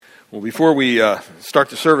Well, before we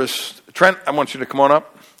start the service, Trent, I want you to come on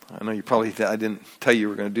up. I know I didn't tell you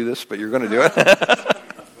were going to do this, but you're going to do it.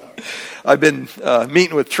 I've been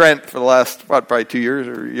meeting with Trent for the last, probably 2 years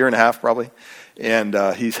or a year and a half, probably.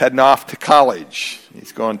 And he's heading off to college.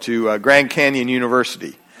 He's going to Grand Canyon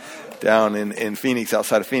University down in Phoenix,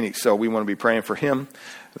 outside of Phoenix. So we want to be praying for him,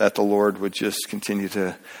 that the Lord would just continue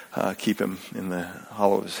to keep him in the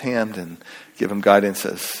hollow of his hand and give him guidance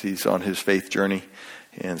as he's on his faith journey.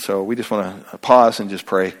 And so we just want to pause and just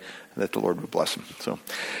pray that the Lord would bless him. So,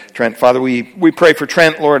 Trent, Father, we pray for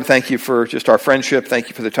Trent, Lord. Thank you for just our friendship. Thank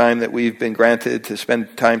you for the time that we've been granted to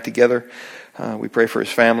spend time together. We pray for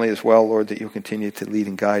his family as well, Lord, that you'll continue to lead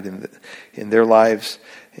and guide in their lives.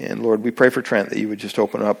 And Lord, we pray for Trent that you would just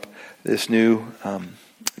open up this new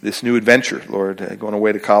adventure, Lord, going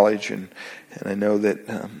away to college. And I know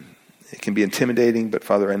that it can be intimidating, but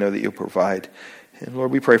Father, I know that you'll provide. And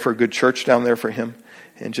Lord, we pray for a good church down there for him.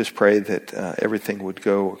 And just pray that everything would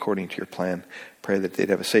go according to your plan. Pray that they'd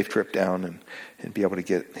have a safe trip down and be able to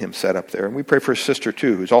get him set up there. And we pray for his sister,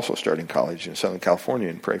 too, who's also starting college in Southern California,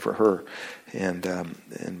 and pray for her.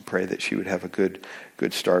 And pray that she would have a good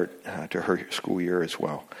start to her school year as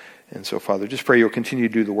well. And so, Father, just pray you'll continue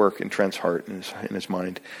to do the work in Trent's heart and in his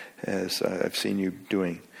mind, as I've seen you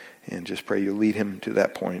doing. And just pray you'll lead him to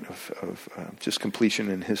that point of just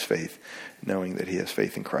completion in his faith, knowing that he has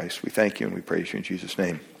faith in Christ. We thank you and we praise you in Jesus'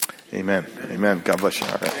 name. Amen. Amen. God bless you.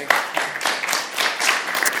 All right.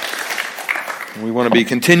 We want to be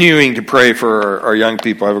continuing to pray for our young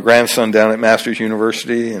people. I have a grandson down at Masters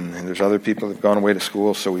University, and there's other people that have gone away to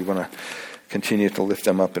school, so we want to continue to lift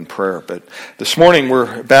them up in prayer. But this morning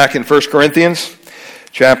we're back in 1 Corinthians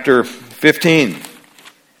chapter 15.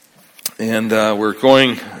 And we're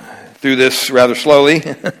going through this rather slowly,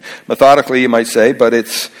 methodically, you might say, but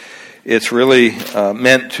it's really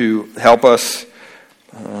meant to help us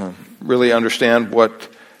really understand what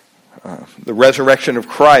the resurrection of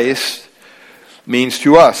Christ means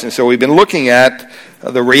to us. And so we've been looking at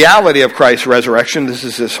the reality of Christ's resurrection. This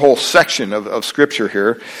is this whole section of Scripture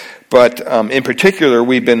here. But in particular,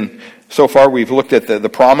 we've looked at the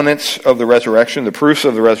prominence of the resurrection, the proofs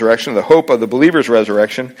of the resurrection, the hope of the believer's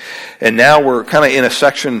resurrection. And now we're kind of in a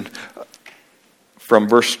section from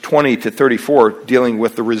verse 20 to 34 dealing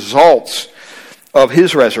with the results of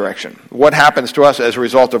his resurrection. What happens to us as a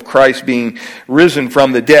result of Christ being risen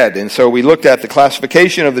from the dead? And so we looked at the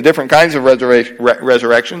classification of the different kinds of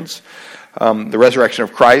resurrections. The resurrection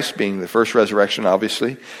of Christ being the first resurrection,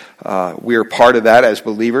 obviously. We are part of that as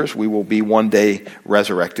believers. We will be one day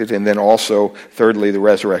resurrected. And then also, thirdly, the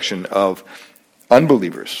resurrection of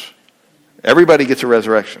unbelievers. Everybody gets a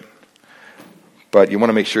resurrection. But you want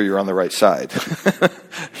to make sure you're on the right side.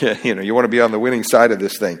 You want to be on the winning side of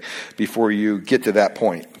this thing before you get to that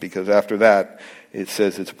point. Because after that, it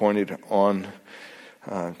says it's appointed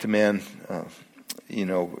to man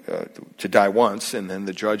to die once, and then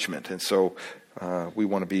the judgment. And so we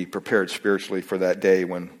want to be prepared spiritually for that day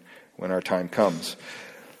when our time comes.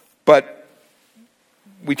 But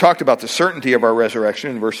we talked about the certainty of our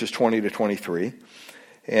resurrection in verses 20 to 23.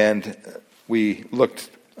 And we looked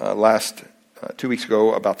last 2 weeks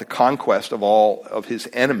ago about the conquest of all of his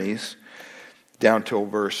enemies down till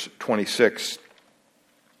verse 26.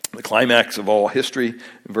 The climax of all history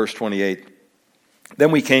in verse 28.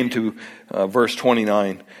 Then we came to verse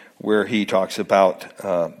 29, where he talks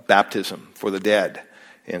about baptism for the dead.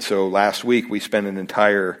 And so last week we spent an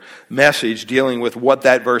entire message dealing with what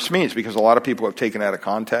that verse means, because a lot of people have taken it out of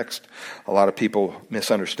context. A lot of people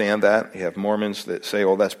misunderstand that. You have Mormons that say,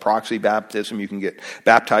 oh, that's proxy baptism. You can get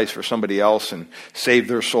baptized for somebody else and save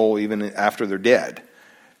their soul even after they're dead.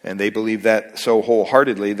 And they believe that so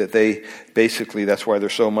wholeheartedly that that's why they're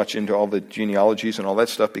so much into all the genealogies and all that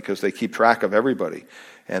stuff, because they keep track of everybody.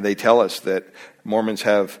 And they tell us that Mormons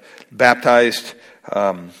have baptized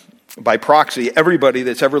by proxy everybody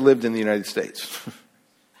that's ever lived in the United States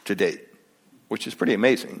to date, which is pretty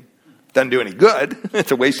amazing. Doesn't do any good.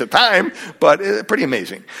 It's a waste of time, but pretty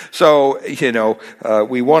amazing. So,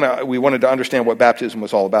 we wanted to understand what baptism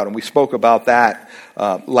was all about, and we spoke about that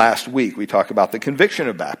last week. We talked about the conviction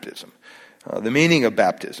of baptism, the meaning of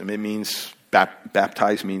baptism. It means,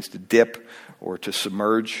 baptize means to dip or to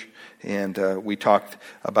submerge, and we talked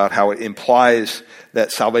about how it implies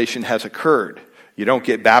that salvation has occurred. You don't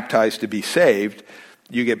get baptized to be saved.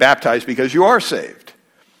 You get baptized because you are saved.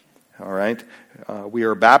 All right? We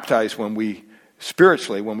are baptized when we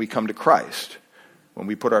come to Christ. When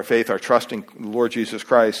we put our faith, our trust in the Lord Jesus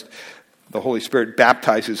Christ, the Holy Spirit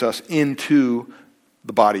baptizes us into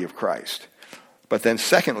the body of Christ. But then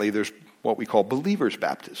secondly, there's what we call believer's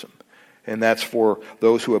baptism. And that's for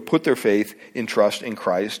those who have put their faith in trust in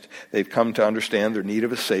Christ. They've come to understand their need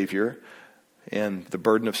of a Savior, and the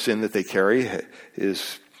burden of sin that they carry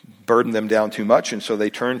is burdened them down too much, and so they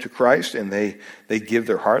turn to Christ and they give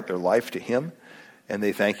their heart, their life to Him, and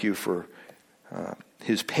they thank you for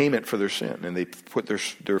His payment for their sin, and they put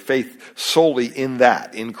their faith solely in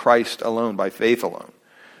that, in Christ alone, by faith alone,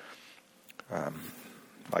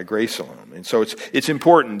 by grace alone. And so it's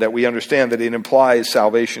important that we understand that it implies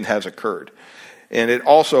salvation has occurred. And it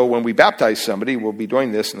also, when we baptize somebody, we'll be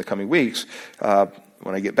doing this in the coming weeks,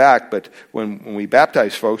 when I get back, but when we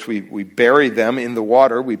baptize folks, we bury them in the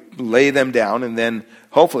water, we lay them down, and then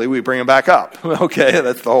hopefully we bring them back up. Okay,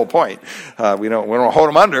 that's the whole point. We don't hold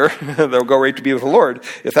them under. They'll go right to be with the Lord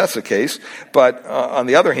if that's the case. But on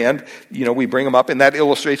the other hand, we bring them up, and that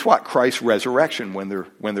illustrates what? Christ's resurrection when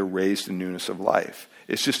they're raised in newness of life.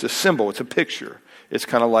 It's just a symbol. It's a picture. It's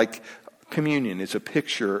kind of like communion. It's a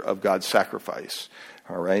picture of God's sacrifice.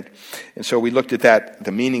 All right. And so we looked at that,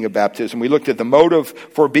 the meaning of baptism. We looked at the motive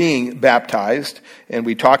for being baptized, and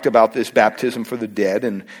we talked about this baptism for the dead,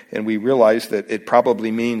 and we realized that it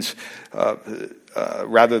probably means,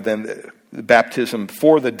 rather than the baptism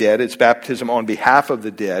for the dead, it's baptism on behalf of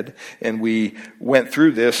the dead. And we went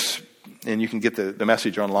through this, and you can get the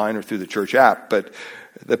message online or through the church app, but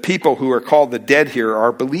the people who are called the dead here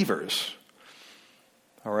are believers.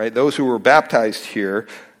 All right. Those who were baptized here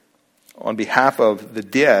on behalf of the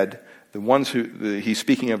dead, the ones who he's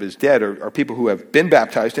speaking of as dead are people who have been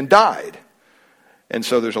baptized and died. And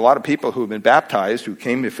so there's a lot of people who have been baptized, who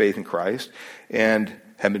came to faith in Christ and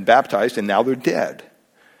have been baptized, and now they're dead.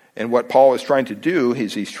 And what Paul is trying to do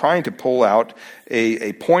is he's trying to pull out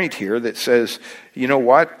a point here that says, you know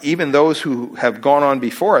what? Even those who have gone on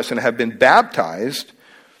before us and have been baptized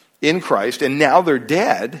in Christ, and now they're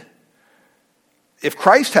dead, if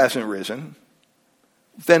Christ hasn't risen,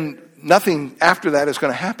 then nothing after that is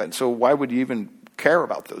going to happen. So why would you even care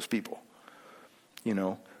about those people?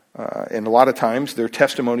 And a lot of times their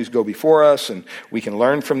testimonies go before us, and we can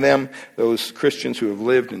learn from them, those Christians who have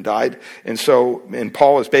lived and died. And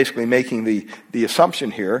Paul is basically making the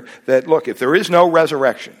assumption here that, look, if there is no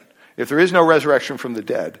resurrection from the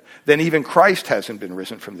dead, then even Christ hasn't been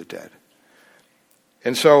risen from the dead.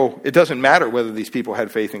 And so it doesn't matter whether these people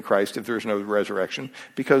had faith in Christ if there's no resurrection,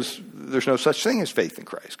 because there's no such thing as faith in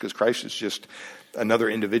Christ, because Christ is just another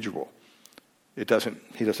individual.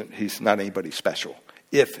 He's not anybody special,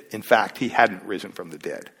 if in fact he hadn't risen from the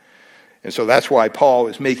dead. And so that's why Paul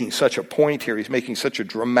is making such a point here. He's making such a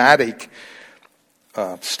dramatic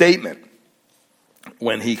statement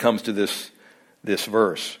when he comes to this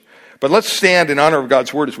verse. But let's stand in honor of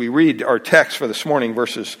God's word as we read our text for this morning,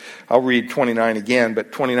 verses, I'll read 29 again,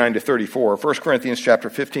 but 29 to 34. 1 Corinthians chapter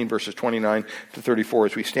 15, verses 29 to 34,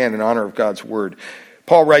 as we stand in honor of God's word.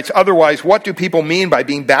 Paul writes, "Otherwise, what do people mean by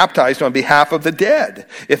being baptized on behalf of the dead?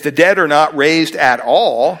 If the dead are not raised at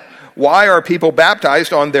all, why are people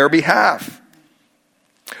baptized on their behalf?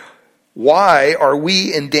 Why are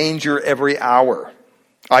we in danger every hour?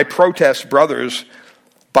 I protest, brothers,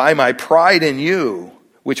 by my pride in you,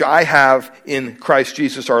 which I have in Christ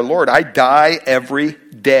Jesus our Lord. I die every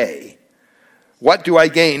day. What do I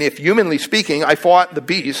gain? If, humanly speaking, I fought the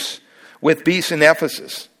beasts with beasts in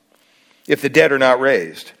Ephesus. If the dead are not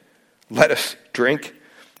raised, let us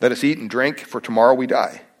eat and drink, for tomorrow we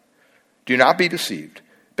die. Do not be deceived.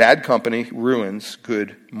 Bad company ruins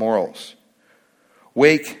good morals.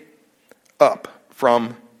 Wake up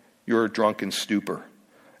from your drunken stupor,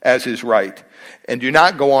 as is right, and do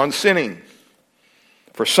not go on sinning.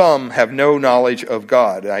 For some have no knowledge of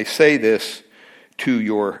God. And I say this to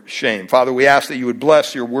your shame." Father, we ask that you would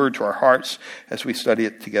bless your word to our hearts as we study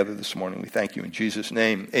it together this morning. We thank you in Jesus'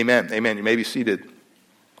 name. Amen. Amen. You may be seated.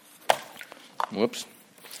 Whoops.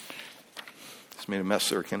 Just made a mess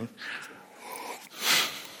there, Kenny.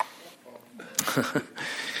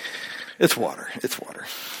 It's water. It's water.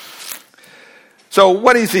 So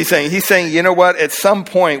what is he saying? He's saying, you know what? At some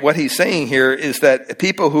point, what he's saying here is that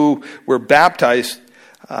people who were baptized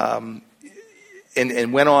and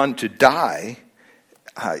went on to die,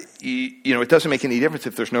 it doesn't make any difference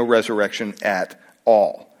if there's no resurrection at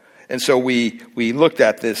all. And so we looked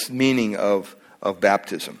at this meaning of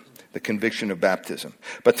baptism, the conviction of baptism.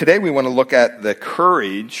 But today we want to look at the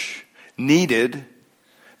courage needed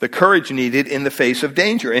in the face of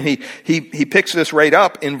danger. And he picks this right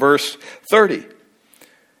up in verse 30.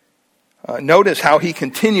 Notice how he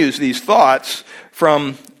continues these thoughts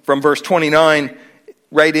from verse 29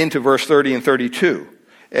 right into verse 30 and 32.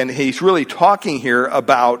 And he's really talking here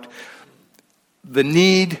about the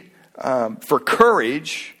need for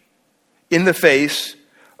courage in the face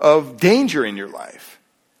of danger in your life.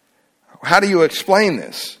 How do you explain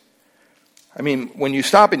this? I mean, when you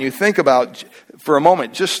stop and you think about, for a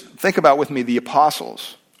moment, just think about with me the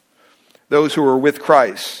apostles, those who were with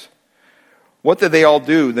Christ. What did they all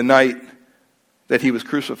do the night that he was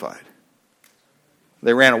crucified?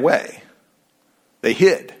 They ran away. They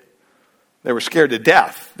hid. They were scared to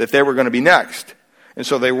death that they were going to be next. And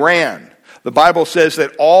so they ran. The Bible says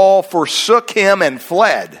that all forsook him and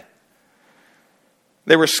fled.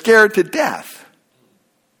 They were scared to death.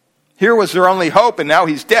 Here was their only hope, and now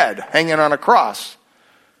he's dead, hanging on a cross.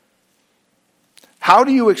 How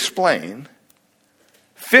do you explain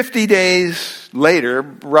 50 days later,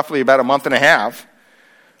 roughly about a month and a half,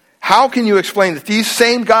 how can you explain that these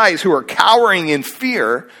same guys who are cowering in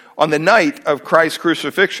fear on the night of Christ's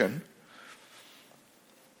crucifixion,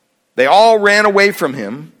 they all ran away from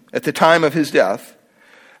him at the time of his death?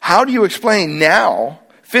 How do you explain now,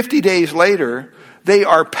 50 days later, they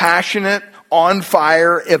are passionate, on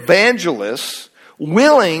fire evangelists,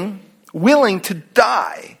 willing to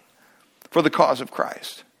die for the cause of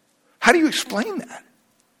Christ? How do you explain that?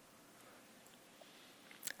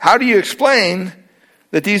 How do you explain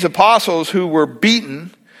that these apostles who were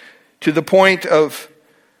beaten to the point of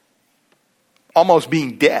almost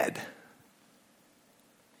being dead,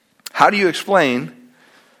 how do you explain,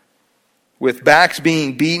 with backs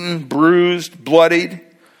being beaten, bruised, bloodied,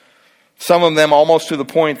 some of them almost to the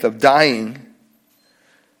point of dying,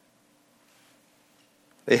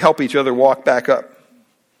 they help each other walk back up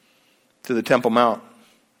to the Temple Mount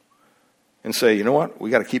and say, you know what,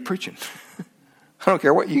 we got to keep preaching. I don't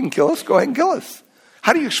care what, you can kill us, go ahead and kill us.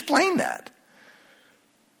 How do you explain that?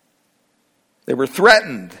 They were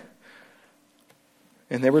threatened.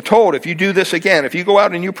 And they were told, if you do this again, if you go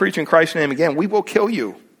out and you preach in Christ's name again, we will kill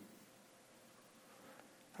you.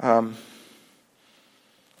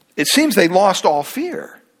 It seems they lost all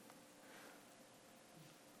fear.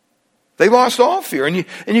 They lost all fear. And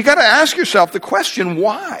you got to ask yourself the question,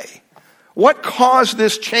 why? What caused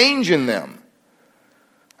this change in them?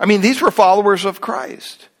 I mean, these were followers of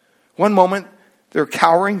Christ. One moment, they're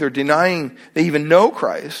cowering, they're denying they even know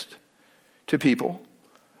Christ to people.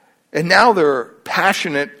 And now they're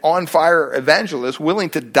passionate, on-fire evangelists, willing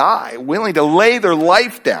to die, willing to lay their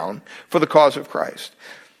life down for the cause of Christ.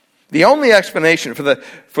 The only explanation for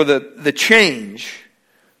the change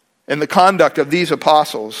in the conduct of these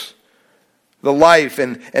apostles, the life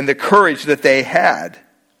and the courage that they had,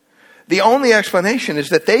 the only explanation is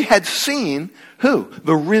that they had seen who?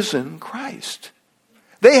 The risen Christ.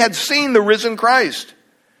 They had seen the risen Christ.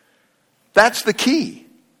 That's the key.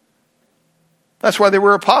 That's why they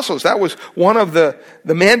were apostles. That was one of the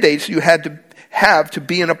mandates you had to have to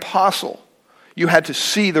be an apostle. You had to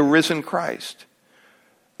see the risen Christ.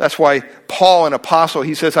 That's why Paul, an apostle,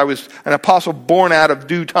 he says, I was an apostle born out of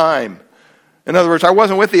due time. In other words, I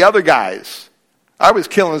wasn't with the other guys. I was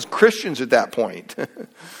killing Christians at that point.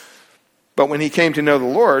 But when he came to know the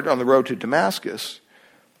Lord on the road to Damascus,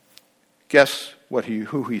 guess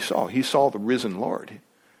who he saw? He saw the risen Lord.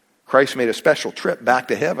 Christ made a special trip back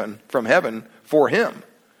to heaven, from heaven, for him.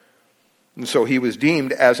 And so he was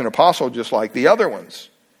deemed as an apostle just like the other ones.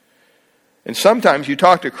 And sometimes you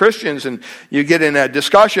talk to Christians and you get in a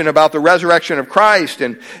discussion about the resurrection of Christ,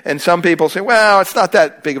 and some people say, well, it's not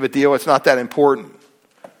that big of a deal, it's not that important.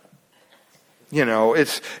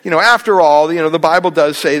 After all, the Bible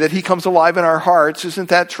does say that he comes alive in our hearts. Isn't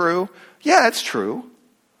that true? Yeah, it's true.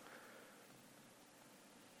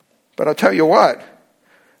 But I'll tell you what,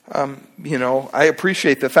 I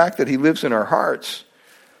appreciate the fact that he lives in our hearts.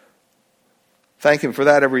 Thank him for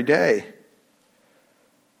that every day.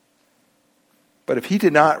 But if he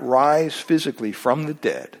did not rise physically from the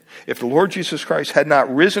dead, if the Lord Jesus Christ had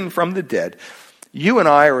not risen from the dead, you and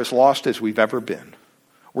I are as lost as we've ever been.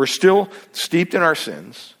 We're still steeped in our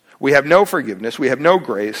sins. We have no forgiveness. We have no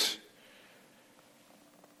grace.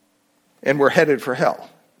 And we're headed for hell,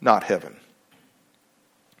 not heaven.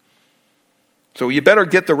 So you better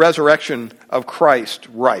get the resurrection of Christ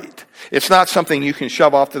right. It's not something you can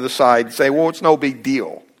shove off to the side and say, well, it's no big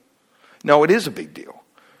deal. No, it is a big deal.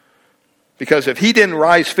 Because if he didn't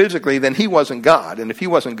rise physically, then he wasn't God. And if he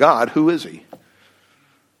wasn't God, who is he?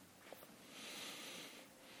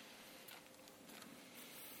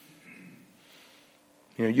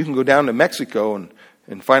 You can go down to Mexico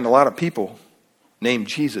and find a lot of people named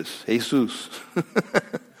Jesus. It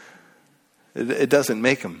doesn't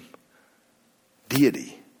make him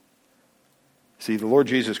deity. See, the Lord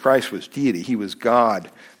Jesus Christ was deity. He was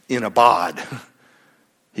God in a bod.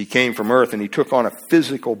 He came from earth and he took on a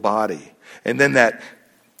physical body. And then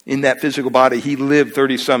in that physical body, he lived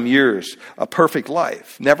 30-some years, a perfect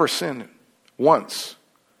life, never sinned once.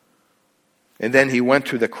 And then he went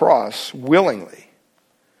to the cross willingly.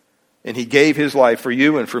 And he gave his life for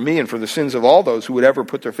you and for me and for the sins of all those who would ever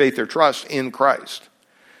put their faith, their trust in Christ.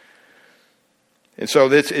 And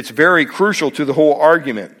so it's very crucial to the whole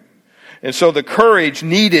argument. And so the courage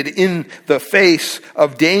needed in the face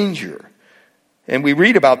of danger. And we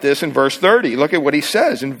read about this in verse 30. Look at what he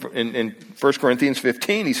says in 1 Corinthians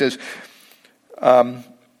 15. He says,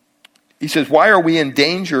 why are we in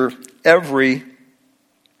danger every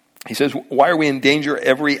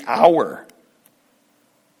hour?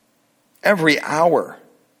 Every hour.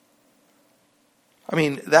 I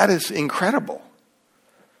mean, that is incredible.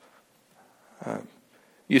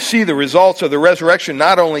 You see the results of the resurrection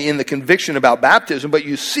not only in the conviction about baptism, but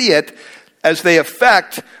you see it as they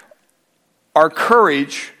affect our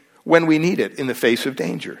courage when we need it in the face of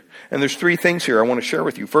danger. And there's three things here I want to share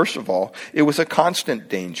with you. First of all, it was a constant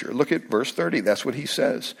danger. Look at verse 30. That's what he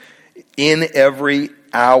says. In every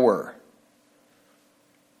hour.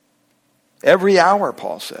 Every hour,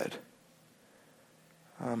 Paul said.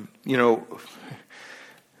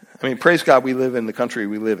 Praise God we live in the country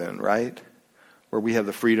we live in, right? Where we have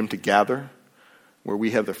the freedom to gather, where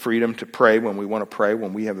we have the freedom to pray when we want to pray,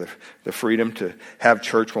 when we have the freedom to have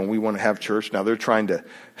church when we want to have church. Now they're trying to,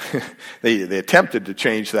 they attempted to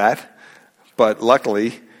change that, but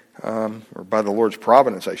luckily, or by the Lord's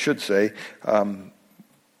providence I should say,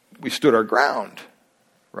 we stood our ground,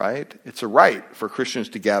 right? It's a right for Christians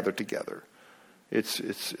to gather together. It's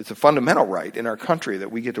a fundamental right in our country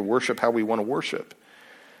that we get to worship how we want to worship.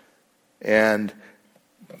 And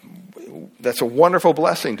that's a wonderful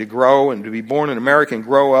blessing to grow and to be born in America and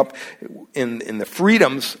grow up in the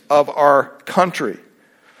freedoms of our country.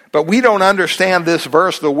 But we don't understand this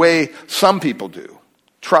verse the way some people do.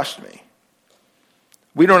 Trust me.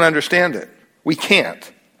 We don't understand it. We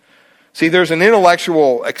can't. See, there's an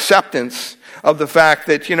intellectual acceptance of the fact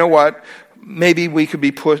that, you know what, maybe we could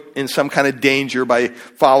be put in some kind of danger by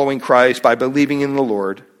following Christ, by believing in the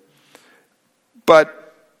Lord. But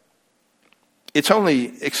it's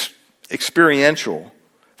only experiential.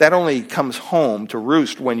 That only comes home to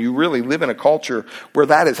roost when you really live in a culture where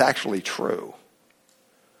that is actually true.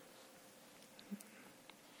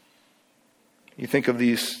 You think of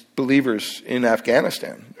these believers in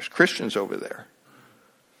Afghanistan. There's Christians over there.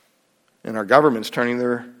 And our government's turning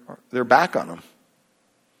their back on them.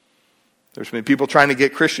 There's been people trying to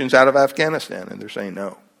get Christians out of Afghanistan, and they're saying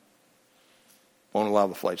no. Won't allow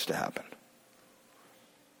the flights to happen.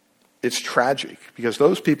 It's tragic, because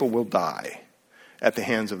those people will die at the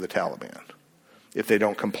hands of the Taliban if they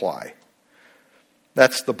don't comply.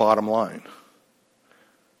 That's the bottom line.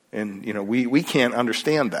 And, we can't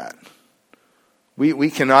understand that.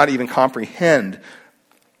 We cannot even comprehend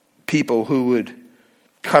people who would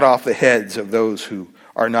cut off the heads of those who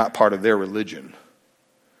are not part of their religion.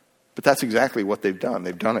 But that's exactly what they've done.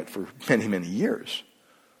 They've done it for many, many years.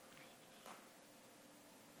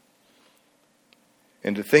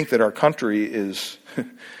 And to think that our country is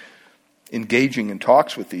engaging in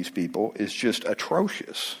talks with these people is just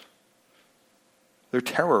atrocious. They're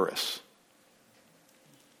terrorists.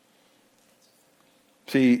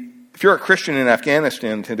 See, if you're a Christian in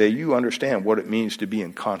Afghanistan today, you understand what it means to be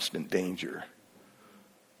in constant danger.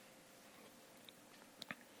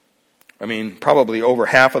 Probably over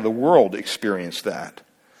half of the world experienced that.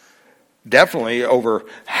 Definitely over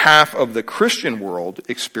half of the Christian world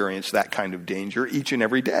experience that kind of danger each and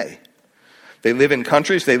every day. They live in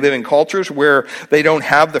countries, they live in cultures where they don't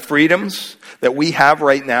have the freedoms that we have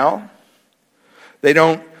right now. They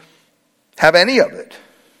don't have any of it.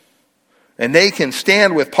 And they can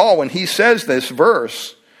stand with Paul when he says this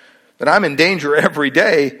verse, that I'm in danger every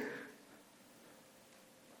day.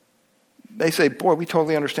 They say, boy, we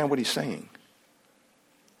totally understand what he's saying.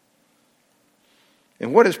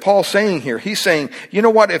 And what is Paul saying here? He's saying, you know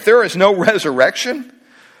what, if there is no resurrection,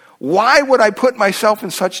 why would I put myself in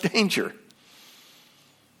such danger?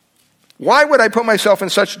 Why would I put myself in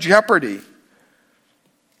such jeopardy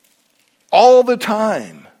all the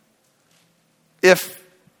time if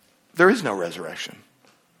there is no resurrection?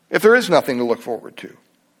 If there is nothing to look forward to?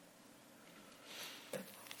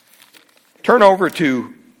 Turn over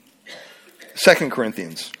to 2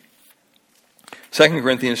 Corinthians. 2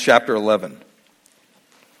 Corinthians chapter 11.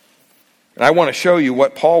 And I want to show you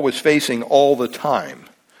what Paul was facing all the time,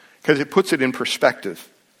 because it puts it in perspective.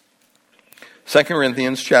 2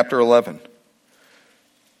 Corinthians chapter 11.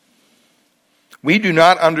 We do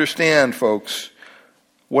not understand, folks,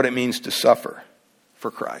 what it means to suffer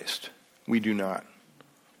for Christ. We do not.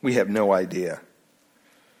 We have no idea.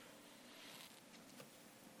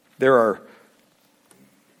 There are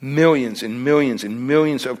millions and millions and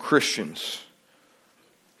millions of Christians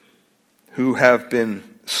who have been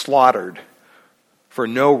slaughtered for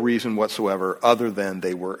no reason whatsoever other than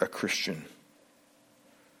they were a Christian.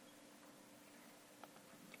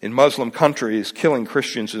 In Muslim countries, killing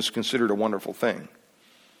Christians is considered a wonderful thing.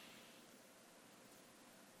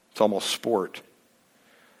 It's almost sport.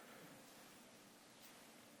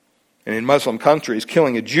 And in Muslim countries,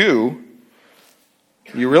 killing a Jew,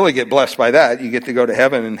 you really get blessed by that. You get to go to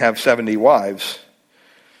heaven and have 70 wives.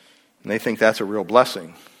 And they think that's a real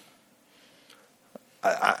blessing.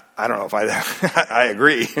 I don't know if I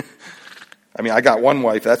agree. I mean, I got one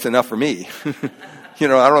wife. That's enough for me.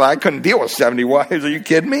 I couldn't deal with 70 wives. Are you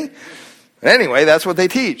kidding me? Anyway, that's what they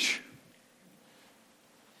teach.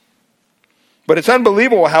 But it's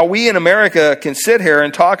unbelievable how we in America can sit here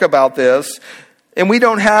and talk about this, and we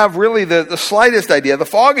don't have really the slightest idea, the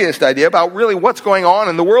foggiest idea about really what's going on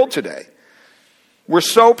in the world today. We're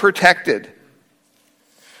so protected.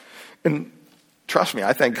 And trust me,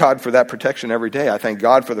 I thank God for that protection every day. I thank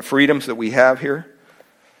God for the freedoms that we have here.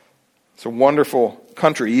 It's a wonderful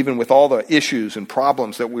country, even with all the issues and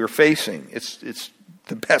problems that we're facing. It's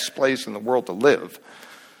the best place in the world to live,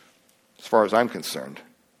 as far as I'm concerned.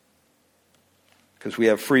 Because we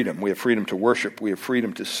have freedom. We have freedom to worship. We have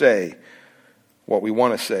freedom to say what we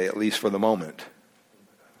want to say, at least for the moment.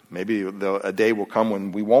 Maybe a day will come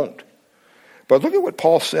when we won't. But look at what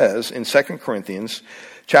Paul says in 2 Corinthians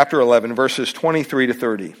chapter 11, verses 23 to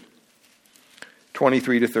 30.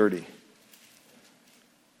 23 to 30.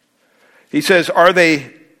 He says, are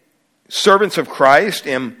they servants of Christ?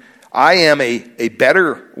 I am a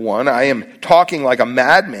better one. I am talking like a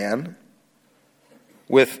madman,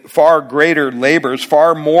 with far greater labors,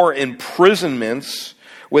 far more imprisonments,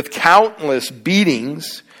 with countless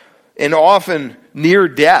beatings, and often near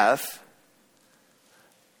death.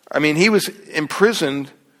 I mean, he was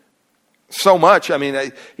imprisoned so much. I mean,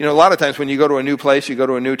 a lot of times when you go to a new place, you go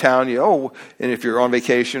to a new town, and if you're on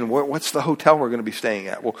vacation, what's the hotel we're going to be staying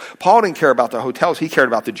at? Well, Paul didn't care about the hotels. He cared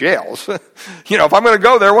about the jails. If I'm going to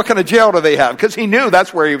go there, what kind of jail do they have? Because he knew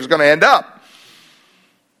that's where he was going to end up.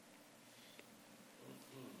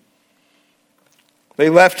 They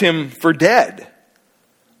left him for dead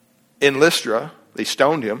in Lystra. They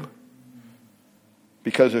stoned him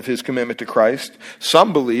because of his commitment to Christ.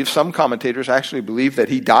 Some commentators actually believe that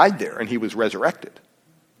he died there and he was resurrected.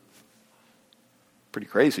 Pretty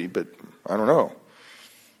crazy, but I don't know.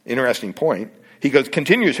 Interesting point. He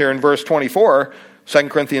continues here in verse 24, 2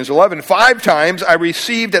 Corinthians 11, 5 times I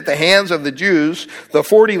received at the hands of the Jews the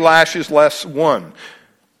 40 lashes less 1.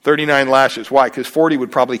 39 lashes. Why? Because 40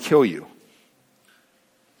 would probably kill you.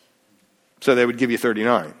 So they would give you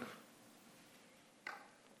 39.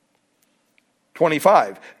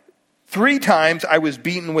 25. 3 times I was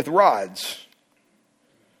beaten with rods.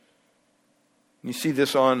 You see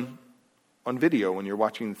this on video when you're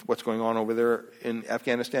watching what's going on over there in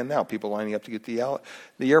Afghanistan now. People lining up to get the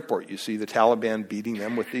airport. You see the Taliban beating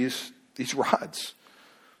them with these rods.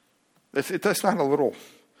 That's not a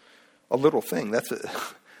little thing.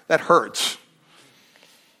 That hurts.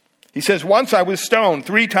 He says, once I was stoned,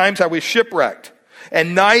 3 times I was shipwrecked,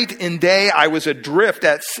 and night and day I was adrift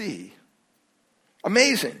at sea.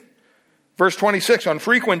 Amazing. Verse 26, on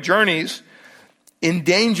frequent journeys, in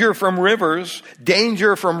danger from rivers,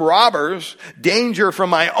 danger from robbers, danger from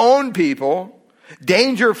my own people,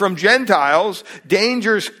 danger from Gentiles,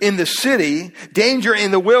 dangers in the city, danger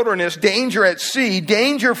in the wilderness, danger at sea,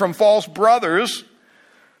 danger from false brothers.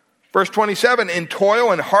 Verse 27, in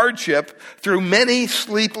toil and hardship, through many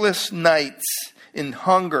sleepless nights, in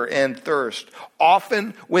hunger and thirst,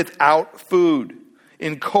 often without food,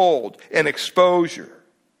 in cold and exposure.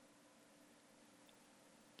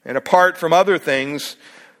 And apart from other things,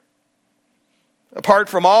 apart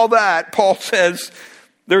from all that, Paul says,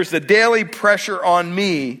 there's the daily pressure on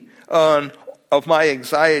me of my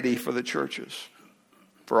anxiety for the churches,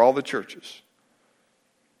 for all the churches.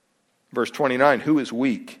 Verse 29, who is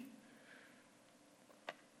weak?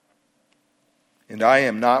 And I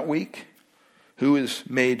am not weak. Who is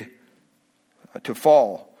made to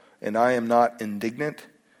fall? And I am not indignant.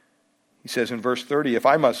 He says in verse 30, if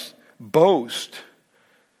I must boast,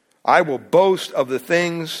 I will boast of the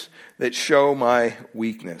things that show my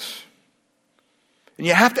weakness. And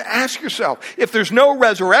you have to ask yourself, if there's no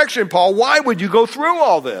resurrection, Paul, why would you go through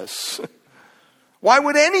all this? Why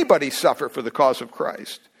would anybody suffer for the cause of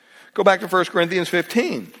Christ? Go back to 1 Corinthians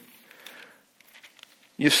 15.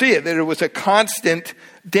 You see it, that it was a constant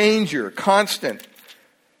danger, constant.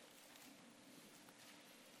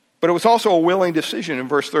 But it was also a willing decision in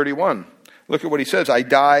verse 31. Look at what he says, I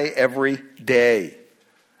die every day.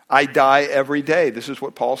 I die every day. This is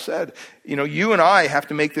what Paul said. You and I have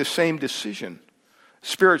to make this same decision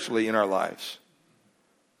spiritually in our lives.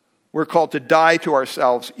 We're called to die to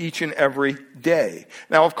ourselves each and every day.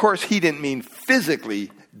 Now, of course, he didn't mean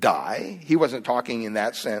physically die. He wasn't talking in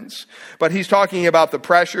that sense. But he's talking about the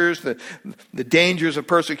pressures, the dangers of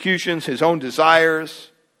persecutions, his own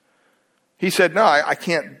desires. He said, no, I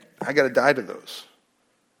can't, I got to die to those.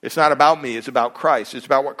 It's not about me, it's about Christ. It's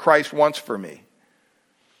about what Christ wants for me.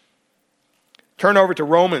 Turn over to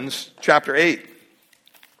Romans chapter 8.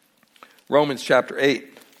 Romans chapter 8.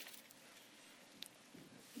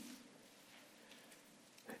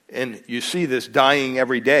 And you see this dying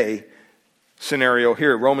every day scenario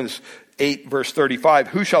here. Romans 8 verse 35.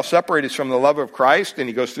 Who shall separate us from the love of Christ? And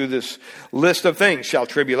he goes through this list of things. Shall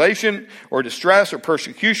tribulation or distress or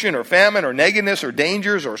persecution or famine or nakedness or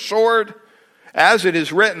dangers or sword? As it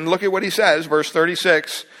is written, look at what he says, verse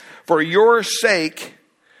 36. For your sake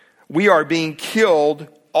we are being killed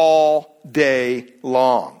all day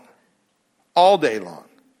long. All day long.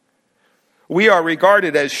 We are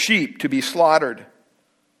regarded as sheep to be slaughtered.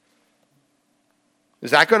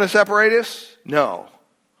 Is that going to separate us? No.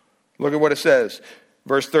 Look at what it says.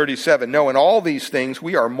 Verse 37. No, in all these things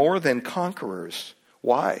we are more than conquerors.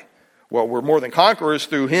 Why? Well, we're more than conquerors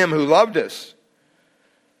through him who loved us.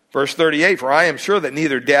 Verse 38. For I am sure that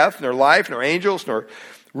neither death, nor life, nor angels, nor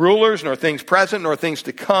rulers, nor things present, nor things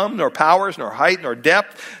to come, nor powers, nor height, nor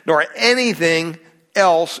depth, nor anything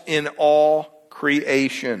else in all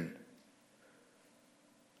creation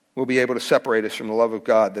will be able to separate us from the love of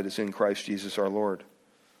God that is in Christ Jesus our Lord.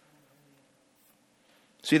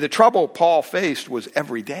 See, the trouble Paul faced was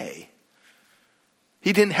every day.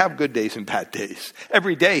 He didn't have good days and bad days.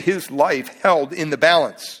 Every day his life held in the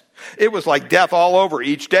balance. It was like death all over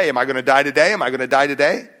each day. Am I going to die today? Am I going to die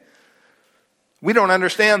today? We don't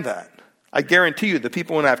understand that. I guarantee you the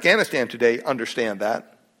people in Afghanistan today understand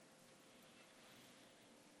that.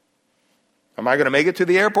 Am I going to make it to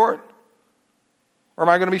the airport? Or am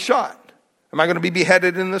I going to be shot? Am I going to be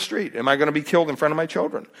beheaded in the street? Am I going to be killed in front of my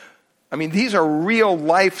children? I mean, these are real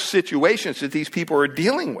life situations that these people are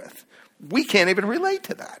dealing with. We can't even relate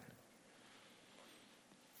to that.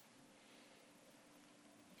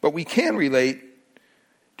 But we can relate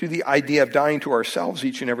to the idea of dying to ourselves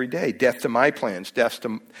each and every day. Death to my plans, death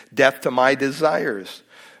to my desires,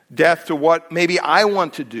 death to what maybe I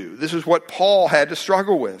want to do. This is what Paul had to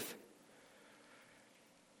struggle with.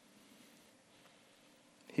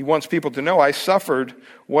 He wants people to know I suffered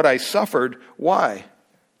what I suffered. Why?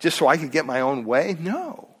 Just so I could get my own way?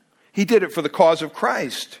 No. He did it for the cause of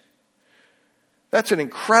Christ. That's an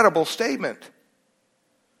incredible statement.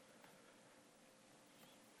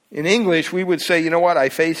 In English, we would say, you know what? I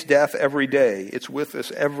face death every day. It's with us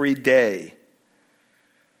every day.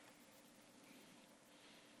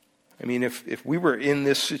 I mean, if we were in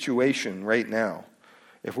this situation right now,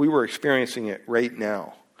 if we were experiencing it right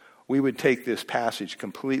now, we would take this passage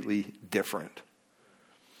completely different.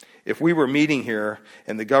 If we were meeting here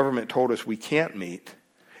and the government told us we can't meet,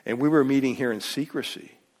 and we were meeting here in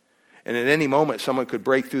secrecy, and at any moment someone could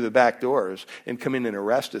break through the back doors and come in and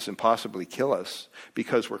arrest us and possibly kill us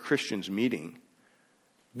because we're Christians meeting,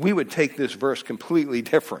 we would take this verse completely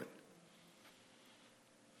different.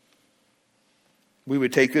 We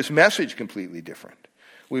would take this message completely different.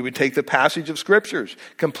 We would take the passage of Scriptures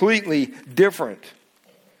completely different.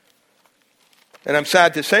 And I'm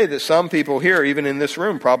sad to say that some people here, even in this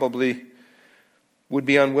room, probably would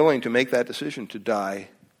be unwilling to make that decision to die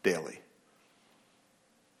daily.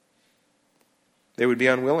 They would be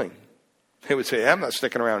unwilling. They would say, I'm not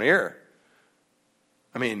sticking around here.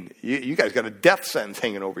 I mean, you guys got a death sentence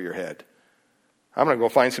hanging over your head. I'm going to go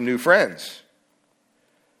find some new friends.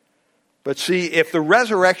 But see, if the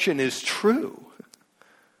resurrection is true,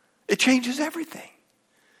 it changes everything.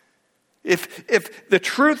 If the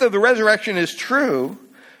truth of the resurrection is true,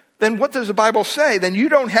 then what does the Bible say? Then you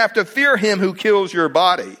don't have to fear him who kills your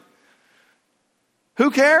body.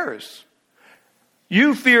 Who cares?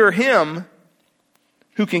 You fear him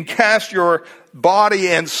who can cast your body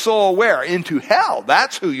and soul where? Into hell.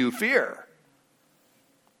 That's who you fear.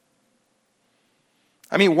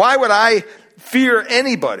 I mean, why would I fear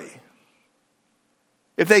anybody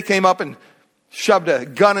if they came up and shoved a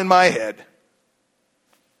gun in my head?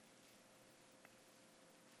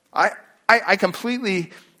 I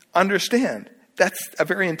completely understand. That's a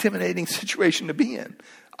very intimidating situation to be in.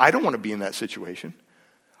 I don't want to be in that situation.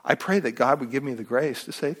 I pray that God would give me the grace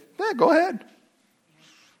to say, yeah, go ahead.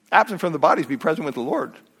 Absent from the bodies, be present with the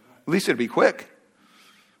Lord. At least it'll be quick.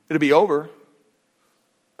 It'll be over.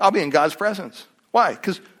 I'll be in God's presence. Why?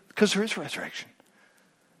 Because there is resurrection.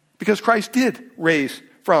 Because Christ did raise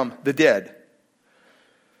from the dead.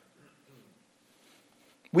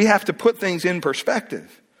 We have to put things in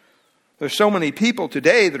perspective. There's so many people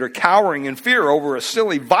today that are cowering in fear over a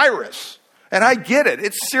silly virus. And I get it.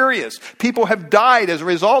 It's serious. People have died as a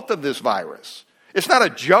result of this virus. It's not a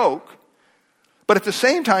joke. But at the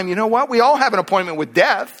same time, you know what? We all have an appointment with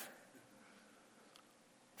death.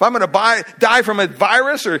 If I'm going to die from a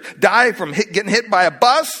virus, or die from getting hit by a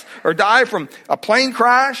bus, or die from a plane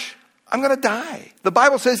crash, I'm going to die. The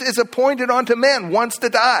Bible says it's appointed unto men once to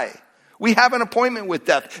die. We have an appointment with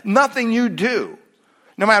death. Nothing you do,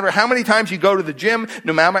 no matter how many times you go to the gym,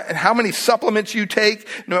 no matter how many supplements you take,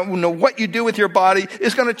 no matter what you do with your body,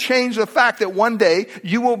 is going to change the fact that one day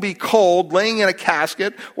you will be cold, laying in a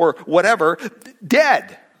casket or whatever,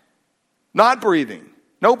 dead, not breathing,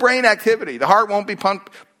 no brain activity. The heart won't be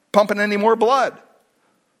pumping any more blood.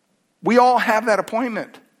 We all have that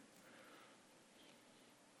appointment.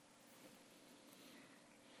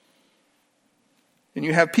 And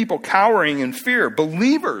you have people cowering in fear,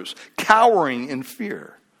 believers cowering in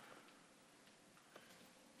fear,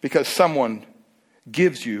 because someone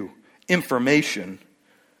gives you information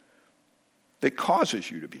that causes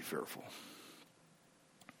you to be fearful.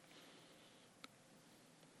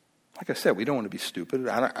 Like I said, we don't want to be stupid.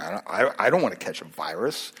 I don't want to catch a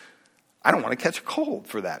virus. I don't want to catch a cold,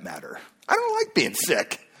 for that matter. I don't like being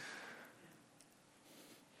sick.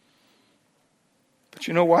 But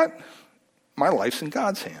you know what? My life's in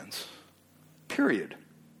God's hands. Period.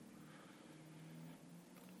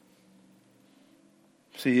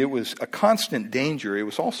 See, it was a constant danger. It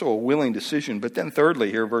was also a willing decision. But then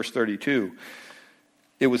thirdly, here, verse 32,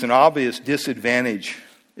 it was an obvious disadvantage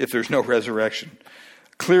if there's no resurrection.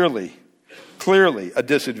 Clearly a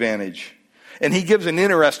disadvantage. And he gives an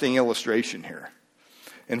interesting illustration here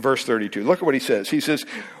in verse 32. Look at what he says. He says,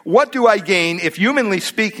 "What do I gain if, humanly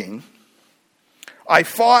speaking, I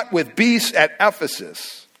fought with beasts at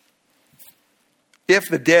Ephesus, if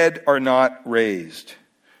the dead are not raised?"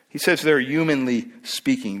 He says they're humanly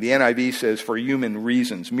speaking. The NIV says for human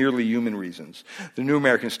reasons, merely human reasons. The New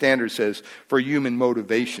American Standard says for human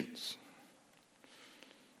motivations.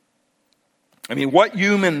 I mean, what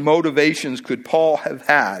human motivations could Paul have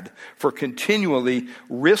had for continually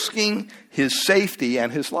risking his safety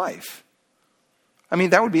and his life? I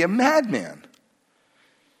mean, that would be a madman.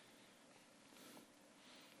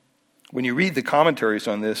 When you read the commentaries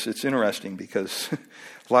on this, it's interesting because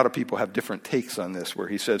a lot of people have different takes on this, where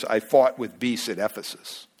he says, I fought with beasts at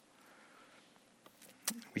Ephesus.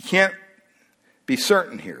 We can't be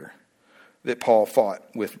certain here that Paul fought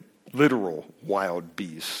with literal wild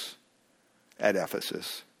beasts at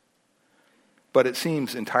Ephesus, but it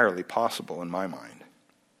seems entirely possible in my mind.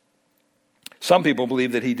 Some people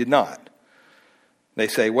believe that he did not. They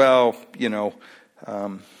say, well,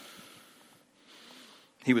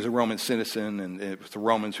 he was a Roman citizen, and it was the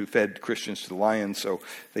Romans who fed Christians to the lions, so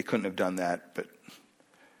they couldn't have done that. But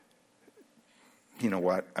you know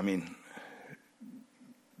what? I mean,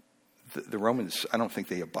 the Romans, I don't think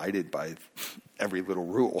they abided by every little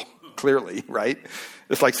rule, clearly, right?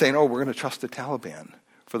 It's like saying, we're going to trust the Taliban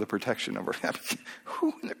for the protection of our...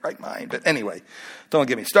 Who in their right mind? But anyway, don't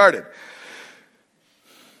get me started.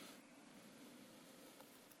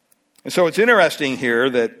 And so it's interesting here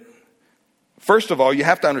that, first of all, you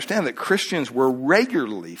have to understand that Christians were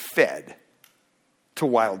regularly fed to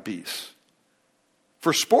wild beasts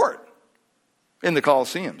for sport in the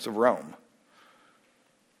Colosseums of Rome.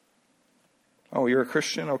 Oh, you're a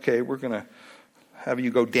Christian? Okay, we're going to have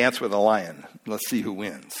you go dance with a lion. Let's see who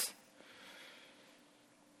wins.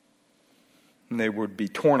 And they would be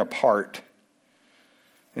torn apart,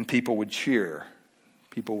 and people would cheer.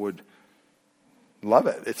 People would love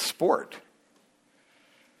it. It's sport.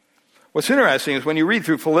 What's interesting is when you read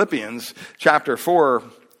through Philippians chapter 4,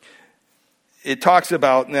 it talks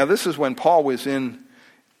about, now this is when Paul was in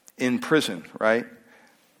prison, right?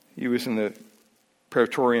 He was in the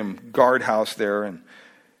Praetorium guardhouse there, and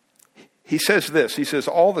he says this, he says,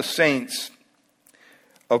 all the saints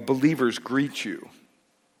of believers greet you.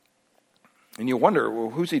 And you wonder,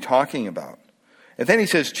 well, who's he talking about? And then he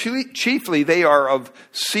says, chiefly they are of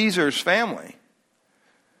Caesar's family.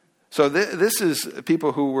 So this is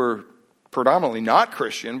people who were predominantly not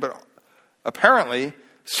Christian, but apparently,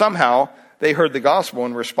 somehow, they heard the gospel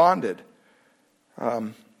and responded.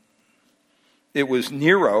 It was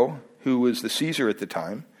Nero, who was the Caesar at the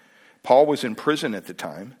time. Paul was in prison at the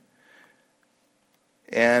time.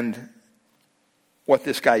 And what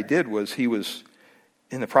this guy did was he was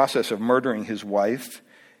in the process of murdering his wife,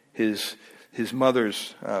 his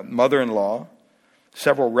mother's mother-in-law,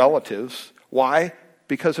 several relatives. Why?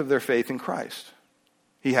 Because of their faith in Christ.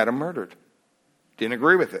 He had them murdered. Didn't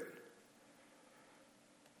agree with it.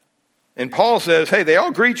 And Paul says, hey, they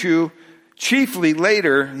all greet you, chiefly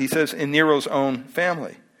later, he says, in Nero's own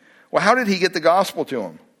family. Well, how did he get the gospel to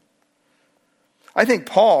them? I think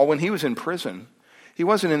Paul, when he was in prison, he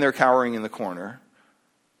wasn't in there cowering in the corner.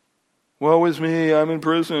 Woe is me, I'm in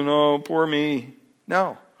prison, oh, poor me.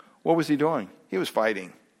 No. What was he doing? He was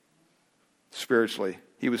fighting. Spiritually,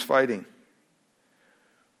 he was fighting.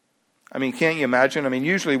 I mean, can't you imagine? I mean,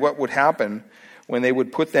 usually what would happen when they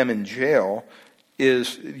would put them in jail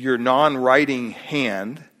is your non-writing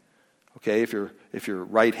hand, okay, if you're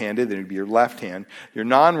right-handed, then it would be your left hand. Your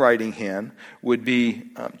non-writing hand would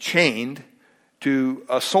be chained to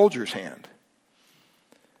a soldier's hand.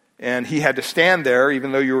 And he had to stand there,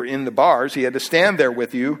 even though you were in the bars, he had to stand there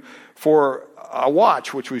with you for a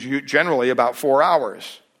watch, which was generally about 4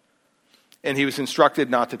 hours. And he was instructed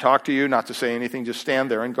not to talk to you, not to say anything, just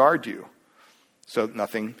stand there and guard you, so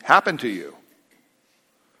nothing happened to you.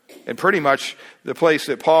 And pretty much the place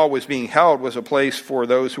that Paul was being held was a place for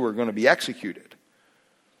those who were going to be executed.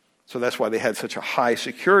 So that's why they had such a high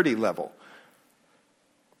security level.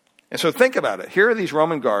 And so think about it. Here are these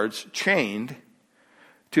Roman guards chained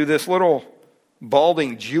to this little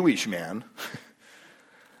balding Jewish man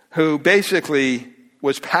who basically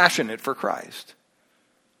was passionate for Christ,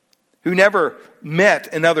 who never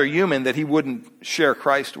met another human that he wouldn't share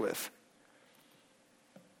Christ with.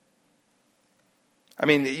 I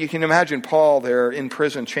mean, you can imagine Paul there in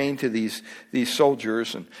prison chained to these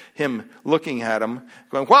soldiers and him looking at them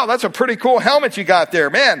going, wow, that's a pretty cool helmet you got there.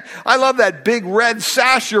 Man, I love that big red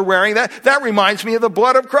sash you're wearing. That reminds me of the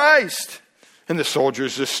blood of Christ. And the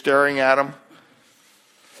soldiers just staring at him.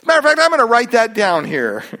 Matter of fact, I'm going to write that down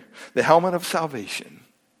here. The helmet of salvation.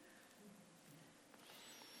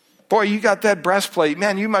 Boy, you got that breastplate.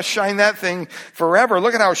 Man, you must shine that thing forever.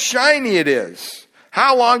 Look at how shiny it is.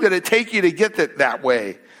 How long did it take you to get that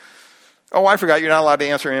way? Oh, I forgot. You're not allowed to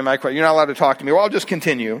answer any of my questions. You're not allowed to talk to me. Well, I'll just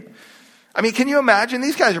continue. I mean, can you imagine?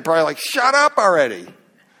 These guys are probably like, shut up already.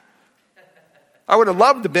 I would have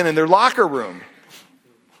loved to have been in their locker room.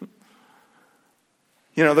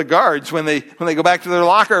 You know, the guards, when they go back to their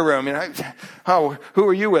locker room, you know, oh, who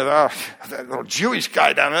are you with? Oh, that little Jewish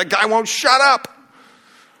guy down there. That guy won't shut up.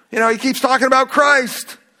 You know, he keeps talking about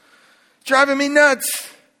Christ. It's driving me nuts.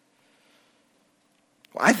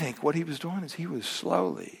 Well, I think what he was doing is he was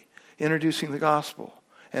slowly introducing the gospel.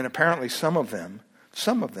 And apparently some of them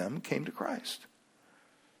came to Christ.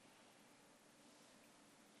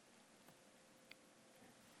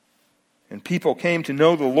 And people came to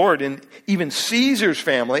know the Lord in even Caesar's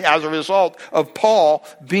family as a result of Paul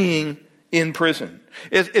being in prison.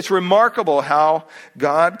 It's remarkable how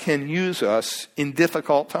God can use us in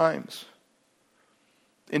difficult times.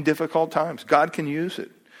 In difficult times. God can use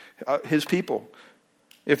it. His people,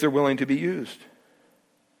 if they're willing to be used.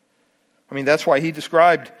 I mean, that's why he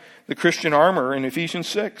described the Christian armor in Ephesians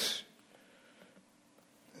 6.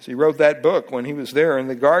 As he wrote that book when he was there in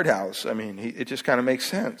the guardhouse. I mean, it just kind of makes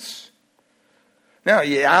sense. Now,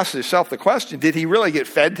 you ask yourself the question, did he really get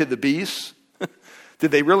fed to the beasts?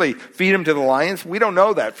 Did they really feed him to the lions? We don't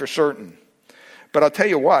know that for certain. But I'll tell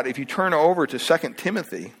you what, if you turn over to 2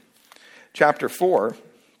 Timothy chapter 4,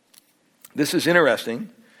 this is interesting.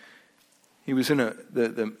 He was in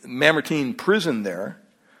the Mamertine prison there,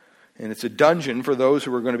 and it's a dungeon for those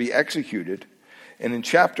who are going to be executed. And in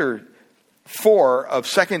chapter 4 of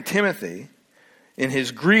 2 Timothy, in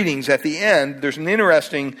his greetings at the end, there's an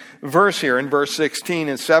interesting verse here in verse 16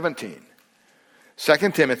 and 17.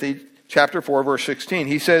 2 Timothy chapter 4, verse 16.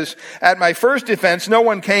 He says, at my first defense, no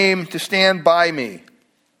one came to stand by me,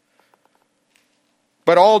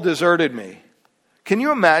 but all deserted me. Can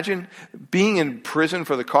you imagine being in prison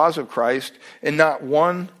for the cause of Christ and not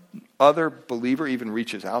one other believer even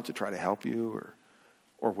reaches out to try to help you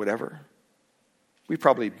or whatever? We've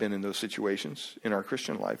probably been in those situations in our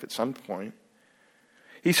Christian life at some point.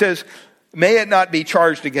 He says, may it not be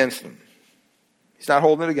charged against him. He's not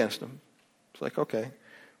holding it against him. It's like, okay.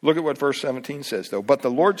 Look at what verse 17 says, though. But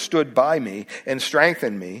the Lord stood by me and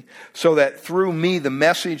strengthened me, so that through me the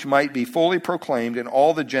message might be fully proclaimed and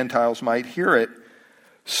all the Gentiles might hear it.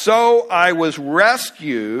 So I was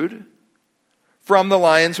rescued from the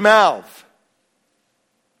lion's mouth.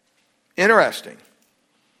 Interesting.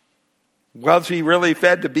 Was he really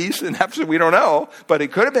fed to beasts and absolutely we don't know, but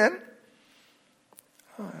it could have been.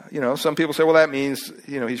 Some people say, well, that means,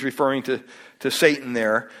 he's referring to Satan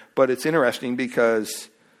there. But it's interesting because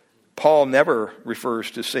Paul never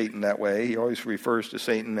refers to Satan that way. He always refers to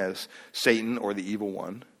Satan as Satan or the evil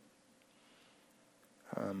one.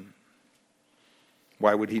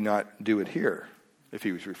 Why would he not do it here if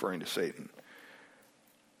he was referring to Satan?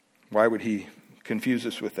 Why would he confuse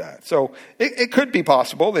us with that. So it could be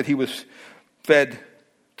possible that he was fed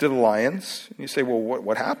to the lions. You say, well,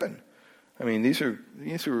 what happened? I mean, these are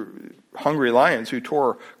hungry lions who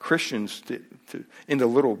tore Christians into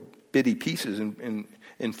little bitty pieces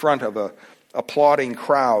in front of a applauding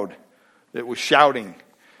crowd that was shouting,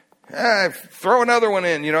 throw another one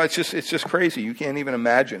in. It's just crazy. You can't even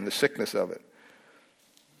imagine the sickness of it.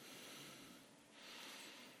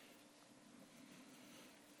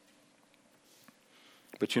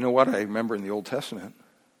 But you know what? I remember in the Old Testament,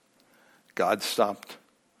 God stopped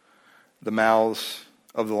the mouths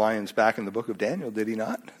of the lions back in the book of Daniel, did he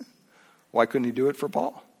not? Why couldn't he do it for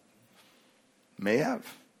Paul? May have.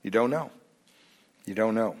 You don't know. You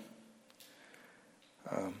don't know.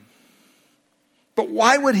 But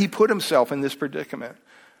why would he put himself in this predicament?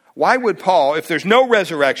 Why would Paul, if there's no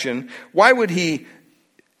resurrection, why would he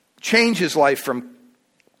change his life from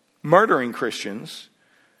murdering Christians,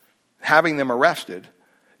 having them arrested,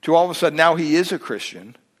 to all of a sudden now he is a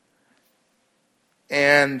Christian,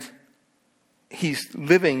 and he's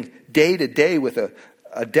living day to day with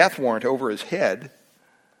a death warrant over his head,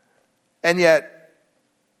 and yet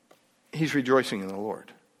he's rejoicing in the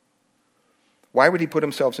Lord? Why would he put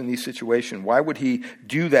himself in these situations? Why would he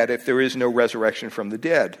do that if there is no resurrection from the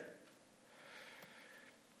dead?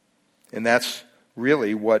 And that's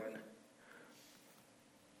really what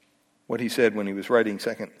he said when he was writing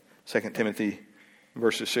 2 Timothy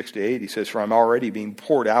verses 6 to 8. He says, "For I'm already being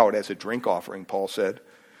poured out as a drink offering," Paul said.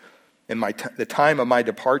 "And the time of my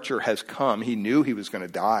departure has come." He knew he was going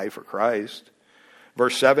to die for Christ.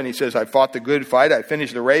 Verse 7, he says, "I've fought the good fight. I've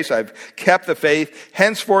finished the race. I've kept the faith.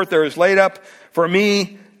 Henceforth there is laid up for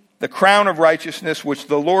me the crown of righteousness, which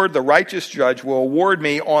the Lord, the righteous judge, will award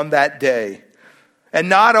me on that day. And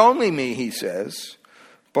not only me," he says,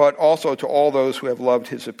 "but also to all those who have loved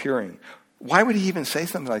his appearing." Why would he even say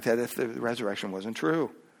something like that if the resurrection wasn't true?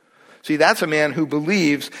 See, that's a man who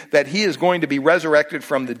believes that he is going to be resurrected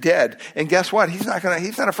from the dead. And guess what? He's not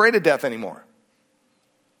afraid of death anymore.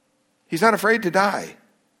 He's not afraid to die.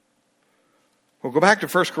 We'll go back to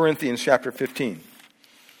 1 Corinthians chapter 15.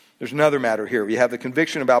 There's another matter here. We have the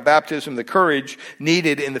conviction about baptism, the courage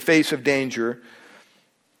needed in the face of danger.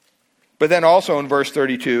 But then also in verse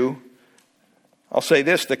 32, I'll say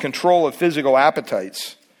this, the control of physical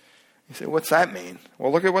appetites. You say, what's that mean?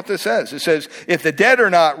 Well, look at what this says. It says, if the dead are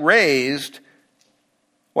not raised,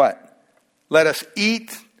 what? Let us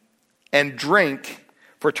eat and drink,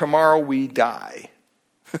 for tomorrow we die.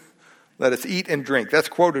 Let us eat and drink. That's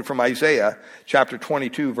quoted from Isaiah chapter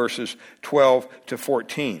 22, verses 12 to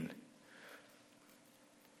 14.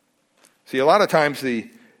 See, a lot of times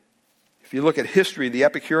if you look at history, the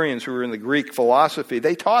Epicureans who were in the Greek philosophy,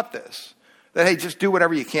 they taught this. That, hey, just do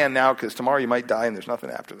whatever you can now because tomorrow you might die and there's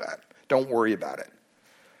nothing after that. Don't worry about it.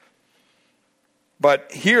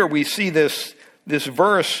 But here we see this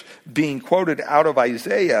verse being quoted out of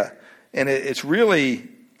Isaiah, and it's really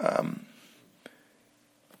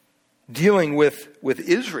dealing with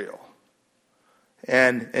Israel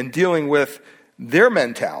and dealing with their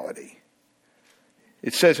mentality.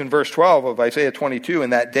 It says in verse 12 of Isaiah 22, "In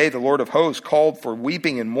that day the Lord of hosts called for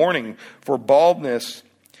weeping and mourning, for baldness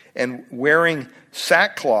and wearing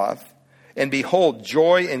sackcloth, and behold,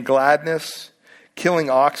 joy and gladness, killing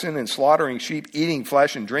oxen and slaughtering sheep, eating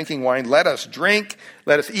flesh and drinking wine. Let us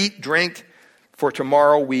eat, drink, for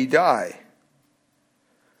tomorrow we die."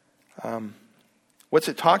 What's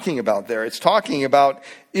it talking about there? It's talking about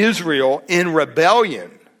Israel in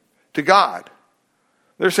rebellion to God.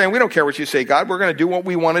 They're saying, we don't care what you say, God. We're going to do what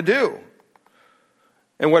we want to do.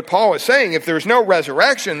 And what Paul is saying, if there's no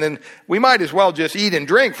resurrection, then we might as well just eat and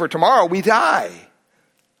drink, for tomorrow we die.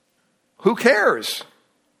 Who cares?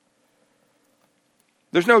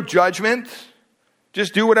 There's no judgment.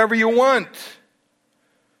 Just do whatever you want.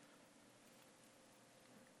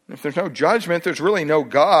 If there's no judgment, there's really no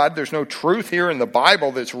God. There's no truth here in the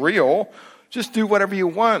Bible that's real. Just do whatever you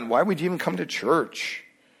want. Why would you even come to church?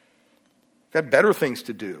 You've got better things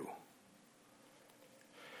to do.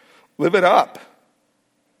 Live it up.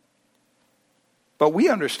 But we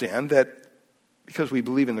understand that because we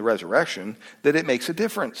believe in the resurrection, that it makes a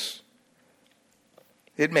difference.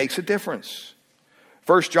 It makes a difference.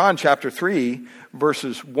 1 John chapter 3,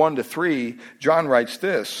 verses 1 to 3, John writes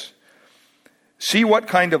this, "See what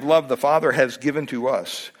kind of love the Father has given to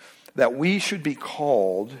us, that we should be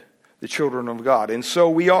called the children of God. And so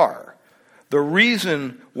we are. The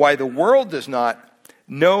reason why the world does not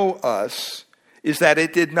know us is that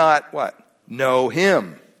it did not, what? Know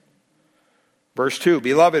him." Verse 2,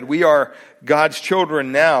 "Beloved, we are God's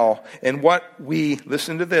children now, and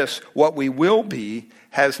listen to this, what we will be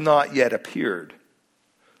has not yet appeared."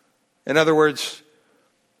 In other words,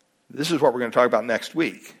 this is what we're going to talk about next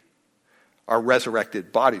week. Our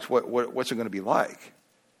resurrected bodies. What's it going to be like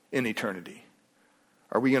in eternity?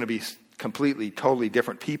 Are we going to be completely, totally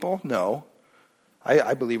different people? No.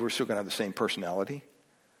 I believe we're still going to have the same personality.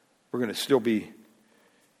 We're going to still be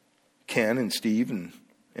Ken and Steve and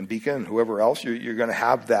Bika and whoever else. You're going to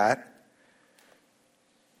have that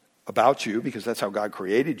about you because that's how God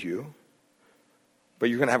created you. But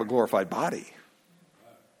you're going to have a glorified body.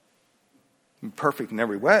 Perfect in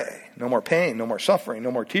every way. No more pain, no more suffering,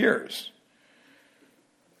 no more tears.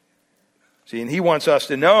 See, and he wants us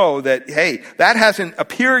to know that, hey, that hasn't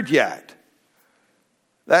appeared yet.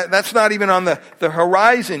 That's not even on the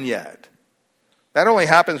horizon yet. That only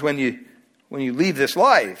happens when you leave this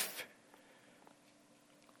life.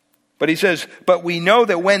 But he says, but we know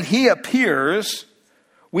that when he appears,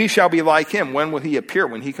 we shall be like him. When will he appear?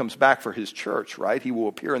 When he comes back for his church, right? He will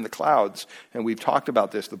appear in the clouds. And we've talked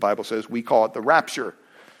about this. The Bible says we call it the rapture.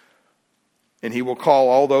 And he will call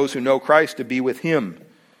all those who know Christ to be with him.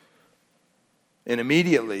 And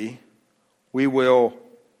immediately we will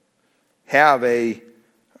have a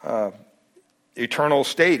eternal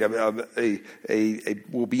state.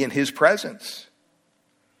 We'll be in his presence.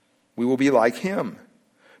 We will be like him.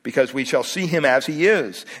 Because we shall see him as he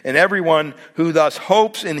is. And everyone who thus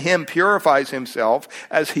hopes in him purifies himself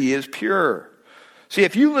as he is pure. See,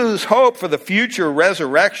 if you lose hope for the future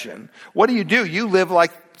resurrection, what do? You live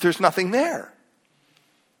like there's nothing there.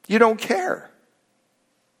 You don't care.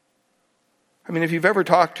 I mean, if you've ever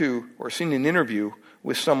talked to or seen an interview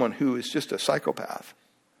with someone who is just a psychopath,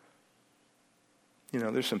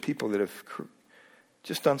 there's some people that have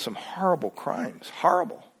just done some horrible crimes.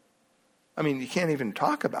 Horrible. I mean, you can't even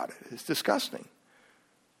talk about it. It's disgusting.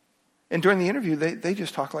 And during the interview, they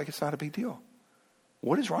just talk like it's not a big deal.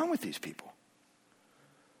 What is wrong with these people?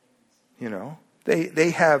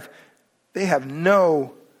 They have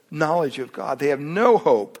no knowledge of God. They have no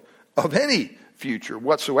hope of any future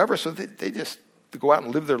whatsoever. So they just go out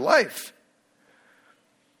and live their life.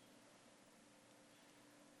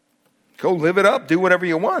 Go live it up. Do whatever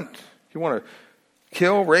you want. If you want to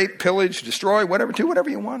kill, rape, pillage, destroy, whatever, do whatever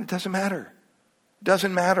you want. It doesn't matter. It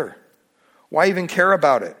doesn't matter. Why even care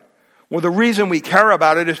about it? Well, the reason we care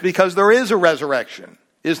about it is because there is a resurrection.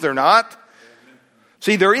 Is there not?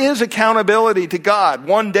 See, there is accountability to God.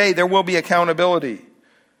 One day there will be accountability.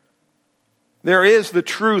 There is the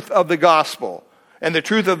truth of the gospel. And the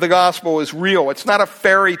truth of the gospel is real. It's not a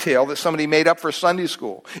fairy tale that somebody made up for Sunday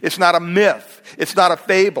school. It's not a myth. It's not a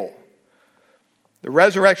fable. The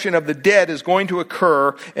resurrection of the dead is going to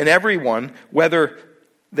occur, and everyone, whether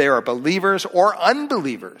they are believers or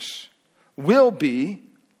unbelievers, will be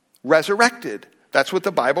resurrected. That's what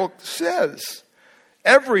the Bible says.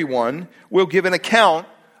 Everyone will give an account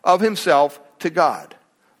of himself to God,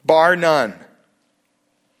 bar none.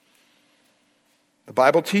 The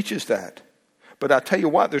Bible teaches that. But I'll tell you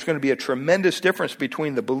what, there's going to be a tremendous difference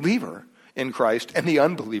between the believer in Christ and the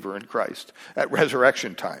unbeliever in Christ at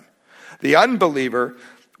resurrection time. The unbeliever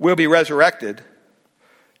will be resurrected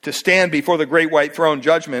to stand before the great white throne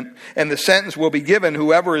judgment, and the sentence will be given.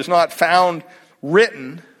 Whoever is not found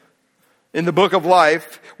written in the book of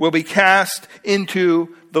life will be cast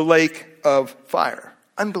into the lake of fire.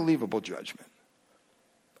 Unbelievable judgment.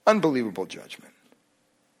 Unbelievable judgment.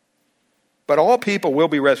 But all people will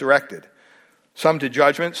be resurrected. Some to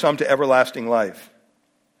judgment, some to everlasting life.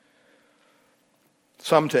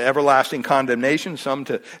 Some to everlasting condemnation, some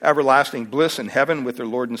to everlasting bliss in heaven with their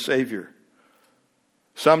Lord and Savior.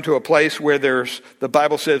 Some to a place where there's, the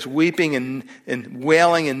Bible says, weeping and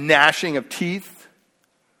wailing and gnashing of teeth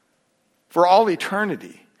for all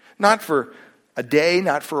eternity. Not for a day,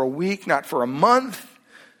 not for a week, not for a month,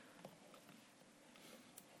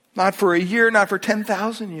 not for a year, not for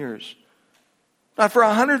 10,000 years, not for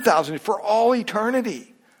 100,000, for all eternity.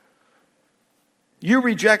 You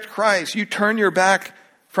reject Christ. You turn your back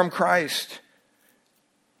from Christ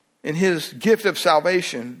and his gift of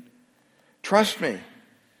salvation. Trust me,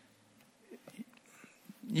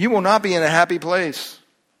 you will not be in a happy place.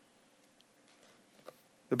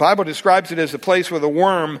 The Bible describes it as a place where the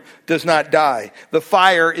worm does not die. The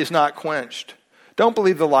fire is not quenched. Don't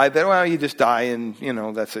believe the lie that, well, you just die and,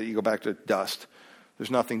 that's it. You go back to dust.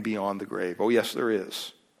 There's nothing beyond the grave. Oh, yes, there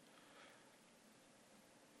is.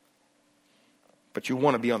 But you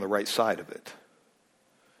want to be on the right side of it.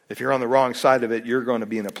 If you're on the wrong side of it, you're going to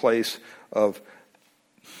be in a place of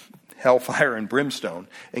hellfire and brimstone.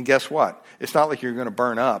 And guess what? It's not like you're going to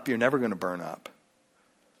burn up. You're never going to burn up.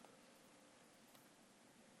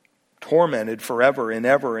 tormented forever and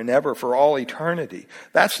ever and ever for all eternity.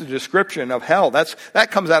 That's the description of hell.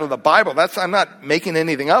 That comes out of the Bible. I'm not making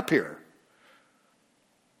anything up here.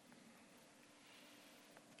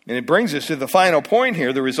 And it brings us to the final point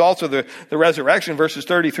here, the results of the resurrection, verses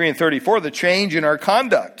 33 and 34, the change in our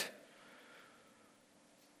conduct.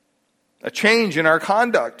 A change in our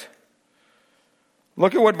conduct.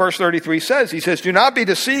 Look at what verse 33 says. He says, do not be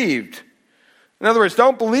deceived. In other words,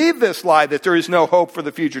 don't believe this lie that there is no hope for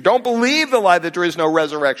the future. Don't believe the lie that there is no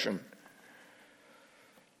resurrection.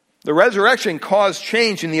 The resurrection caused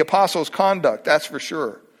change in the apostles' conduct, that's for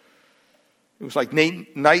sure. It was like night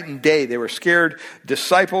and day. They were scared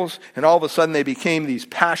disciples, and all of a sudden they became these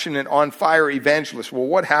passionate, on-fire evangelists. Well,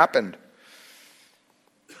 what happened?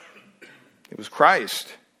 It was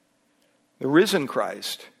Christ, the risen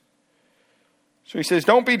Christ. So he says,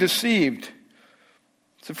 don't be deceived.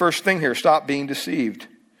 It's the first thing here, stop being deceived.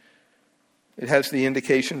 It has the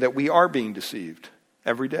indication that we are being deceived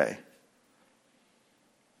every day.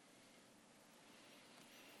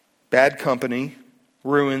 Bad company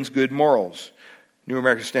ruins good morals. New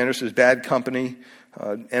American Standard says bad company.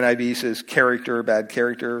 NIV says character, bad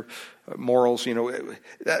character, morals.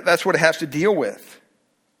 That's what it has to deal with.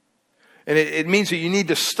 And it means that you need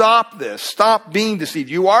to stop this. Stop being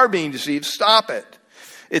deceived. You are being deceived. Stop it.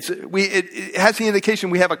 It has the indication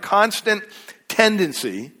we have a constant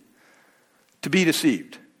tendency to be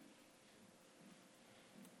deceived.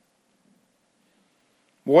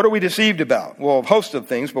 What are we deceived about? Well, a host of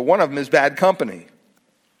things, but one of them is bad company.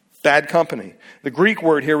 Bad company. The Greek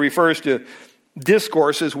word here refers to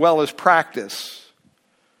discourse as well as practice.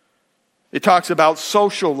 It talks about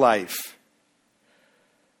social life.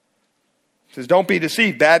 It says, don't be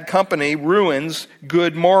deceived. Bad company ruins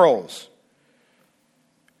good morals.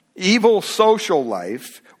 Evil social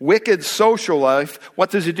life, wicked social life,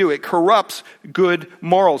 what does it do? It corrupts good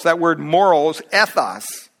morals. That word morals,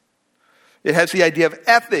 ethos. It has the idea of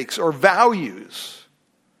ethics or values.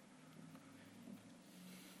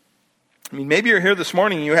 I mean, maybe you're here this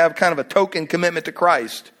morning and you have kind of a token commitment to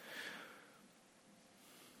Christ.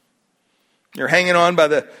 You're hanging on by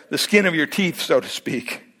the skin of your teeth, so to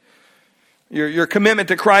speak. Your commitment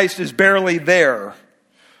to Christ is barely there.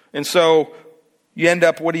 And so you end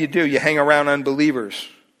up, what do? You hang around unbelievers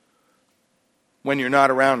when you're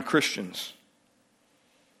not around Christians.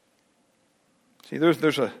 See,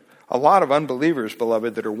 there's a lot of unbelievers,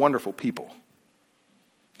 beloved, that are wonderful people.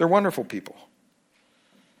 They're wonderful people.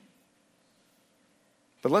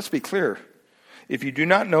 But let's be clear. If you do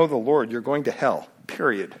not know the Lord, you're going to hell,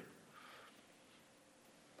 period.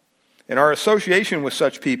 And our association with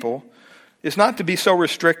such people is not to be so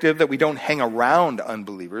restrictive that we don't hang around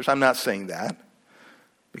unbelievers. I'm not saying that,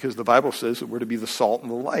 because the Bible says that we're to be the salt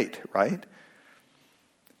and the light, right?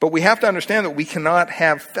 But we have to understand that we cannot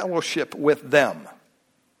have fellowship with them.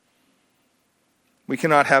 We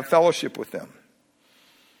cannot have fellowship with them.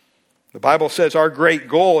 The Bible says our great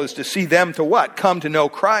goal is to see them to what? Come to know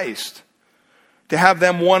Christ. To have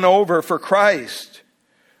them won over for Christ.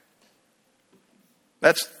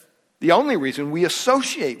 That's the only reason we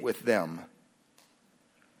associate with them.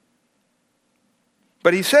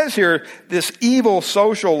 But he says here, this evil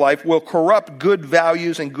social life will corrupt good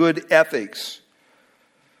values and good ethics.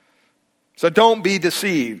 So don't be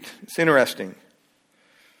deceived. It's interesting.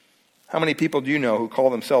 How many people do you know who call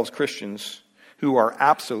themselves Christians who are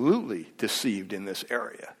absolutely deceived in this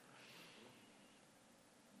area?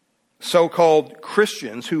 So-called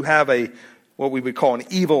Christians who have what we would call an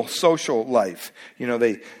evil social life.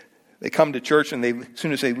 They come to church and as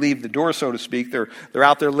soon as they leave the door, so to speak, they're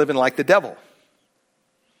out there living like the devil.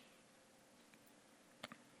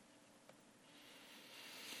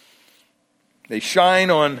 They shine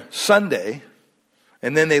on Sunday,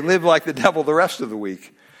 and then they live like the devil the rest of the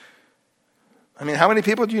week. I mean, how many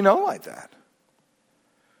people do you know like that?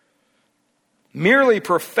 Merely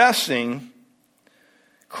professing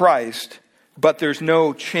Christ, but there's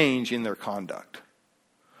no change in their conduct.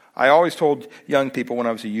 I always told young people when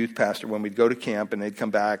I was a youth pastor, when we'd go to camp and they'd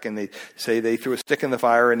come back and they'd say they threw a stick in the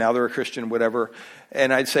fire and now they're a Christian, whatever.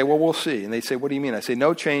 And I'd say, well, we'll see. And they'd say, what do you mean? I say,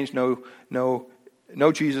 no change, no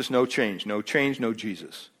Jesus, no change. No change, no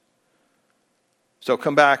Jesus. So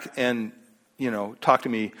come back and, talk to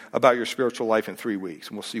me about your spiritual life in 3 weeks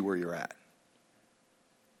and we'll see where you're at.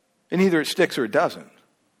 And either it sticks or it doesn't.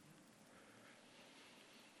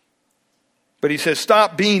 But he says,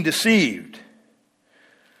 stop being deceived.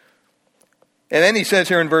 And then he says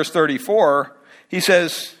here in verse 34, he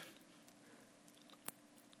says,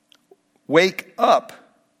 wake up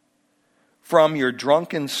from your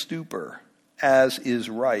drunken stupor, as is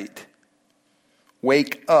right.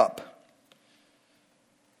 Wake up.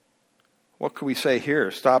 what could we say here?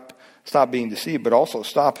 Stop being deceived, but also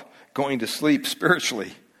stop going to sleep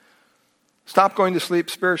spiritually. Stop going to sleep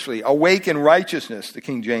spiritually. Awake in righteousness, the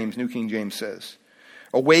New King James says.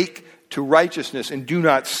 Awake to righteousness and do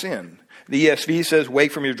not sin. The ESV says,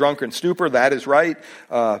 wake from your drunken stupor. That is right.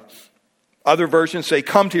 Other versions say,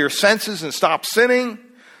 come to your senses and stop sinning.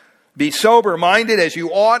 Be sober-minded as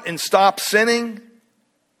you ought and stop sinning.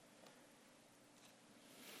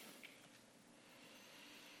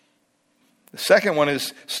 The second one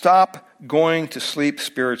is stop going to sleep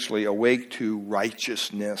spiritually. Awake to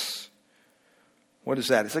righteousness. What is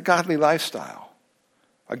that? It's a godly lifestyle.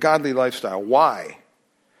 A godly lifestyle. Why?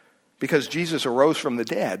 Because Jesus arose from the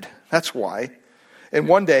dead. That's why. And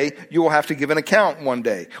one day, you will have to give an account one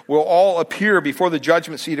day. We'll all appear before the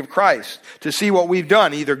judgment seat of Christ to see what we've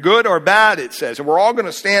done, either good or bad, it says. And we're all going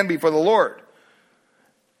to stand before the Lord.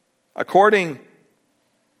 According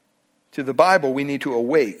to the Bible, we need to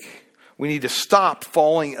awake. We need to stop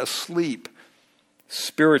falling asleep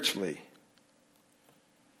spiritually.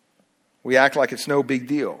 We act like it's no big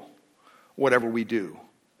deal, whatever we do.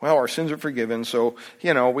 Well, our sins are forgiven, so,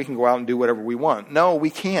 we can go out and do whatever we want. No,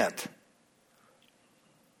 we can't.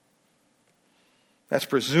 That's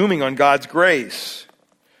presuming on God's grace.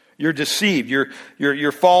 You're deceived.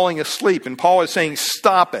 You're falling asleep. And Paul is saying,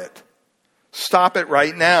 stop it. Stop it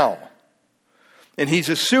right now. And he's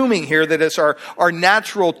assuming here that it's our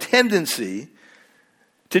natural tendency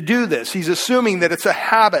to do this. He's assuming that it's a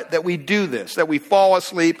habit that we do this, that we fall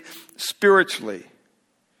asleep spiritually.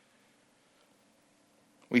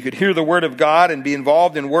 We could hear the word of God and be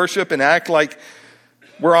involved in worship and act like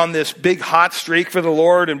we're on this big hot streak for the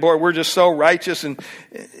Lord, and boy, we're just so righteous, and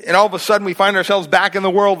all of a sudden we find ourselves back in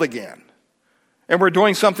the world again. And we're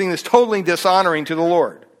doing something that's totally dishonoring to the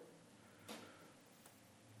Lord.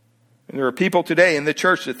 And there are people today in the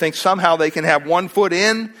church that think somehow they can have one foot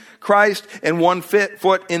in Christ and one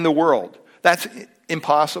foot in the world. That's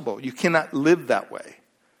impossible. You cannot live that way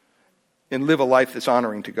and live a life that's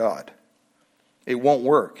honoring to God. It won't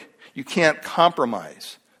work. You can't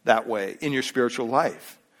compromise that way in your spiritual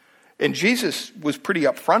life. And Jesus was pretty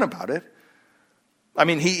upfront about it. I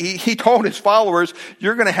mean, he told his followers,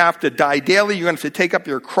 you're going to have to die daily. You're going to have to take up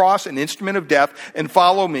your cross, an instrument of death, and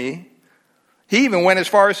follow me. He even went as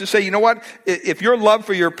far as to say, you know what? If your love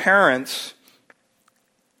for your parents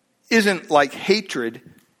isn't like hatred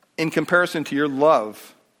in comparison to your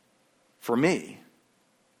love for me,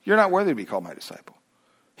 you're not worthy to be called my disciple.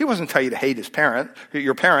 He wasn't telling you to hate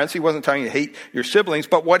your parents. He wasn't telling you to hate your siblings.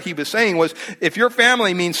 But what he was saying was, if your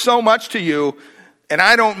family means so much to you, and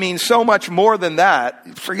I don't mean so much more than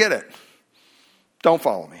that, forget it. Don't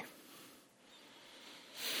follow me.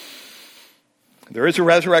 There is a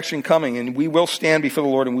resurrection coming, and we will stand before the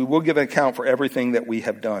Lord, and we will give an account for everything that we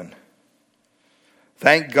have done.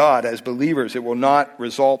 Thank God, as believers, it will not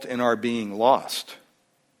result in our being lost.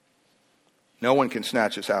 No one can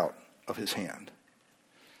snatch us out of his hand.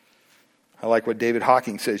 I like what David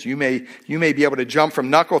Hawking says. You may be able to jump from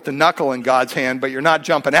knuckle to knuckle in God's hand, but you're not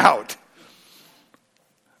jumping out.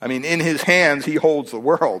 I mean, in his hands, he holds the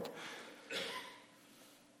world.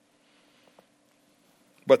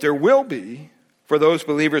 But there will be, for those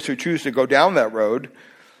believers who choose to go down that road,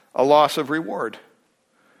 a loss of reward.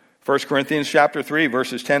 1 Corinthians chapter 3,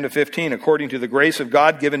 verses 10 to 15. According to the grace of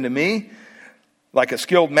God given to me, like a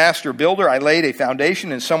skilled master builder, I laid a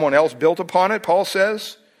foundation and someone else built upon it, Paul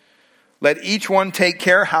says. Let each one take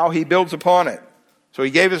care how he builds upon it. So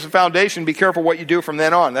he gave us a foundation. Be careful what you do from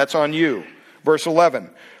then on. That's on you. Verse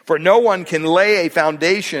 11. For no one can lay a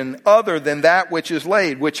foundation other than that which is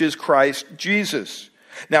laid, which is Christ Jesus.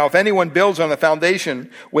 Now, if anyone builds on the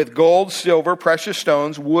foundation with gold, silver, precious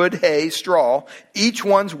stones, wood, hay, straw, each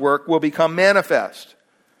one's work will become manifest.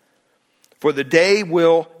 For the day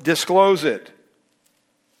will disclose it.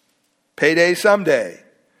 Payday someday.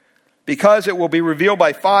 Because it will be revealed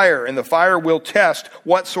by fire, and the fire will test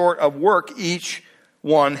what sort of work each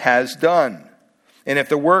one has done. And if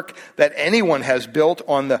the work that anyone has built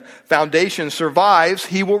on the foundation survives,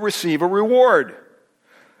 he will receive a reward.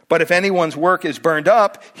 But if anyone's work is burned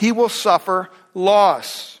up, he will suffer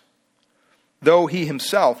loss, though he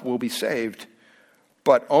himself will be saved,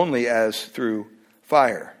 but only as through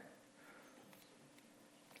fire.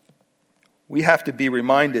 We have to be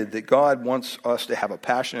reminded that God wants us to have a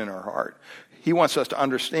passion in our heart. He wants us to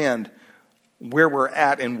understand where we're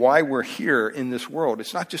at and why we're here in this world.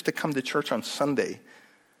 It's not just to come to church on Sunday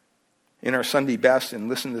in our Sunday best and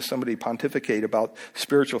listen to somebody pontificate about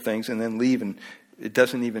spiritual things and then leave, and it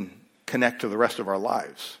doesn't even connect to the rest of our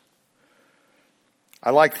lives.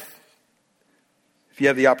 If you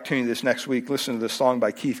have the opportunity this next week, listen to this song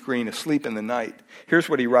by Keith Green, Asleep in the Night. Here's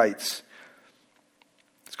what he writes.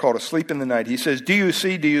 It's called Asleep in the Night. He says, do you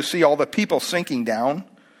see all the people sinking down?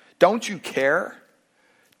 Don't you care?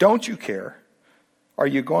 Don't you care? Are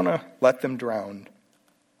you going to let them drown?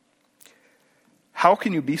 How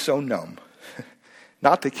can you be so numb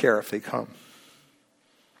not to care if they come?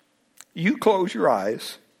 You close your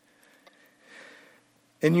eyes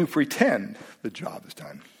and you pretend the job is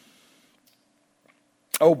done.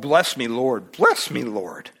 Oh, bless me, Lord. Bless me,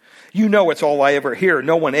 Lord. You know it's all I ever hear.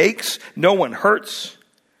 No one aches. No one hurts.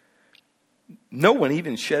 No one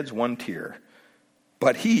even sheds one tear.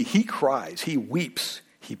 But he cries. He weeps.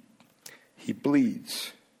 He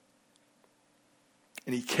bleeds.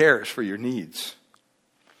 And he cares for your needs.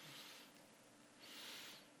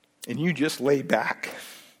 And you just lay back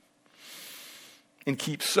and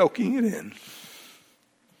keep soaking it in.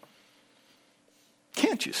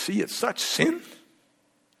 Can't you see it's such sin?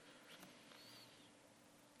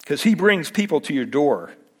 Because he brings people to your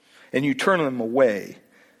door and you turn them away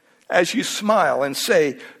as you smile and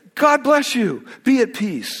say, God bless you, be at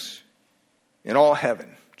peace. And all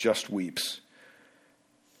heaven just weeps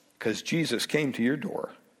because Jesus came to your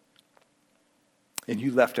door and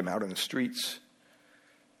you left him out in the streets.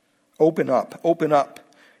 Open up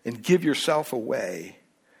and give yourself away.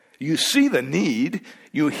 You see the need,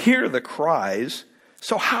 you hear the cries,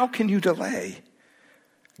 so how can you delay?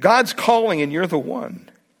 God's calling and you're the one.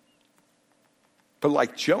 But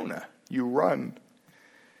like Jonah, you run.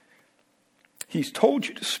 He's told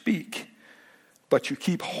you to speak, but you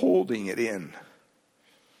keep holding it in.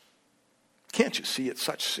 Can't you see it's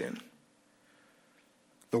such sin?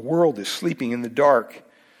 The world is sleeping in the dark,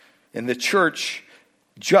 and the church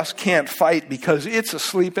just can't fight because it's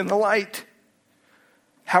asleep in the light.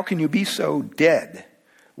 How can you be so dead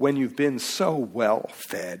when you've been so well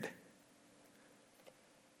fed?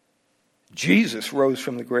 Jesus rose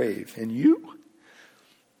from the grave, and you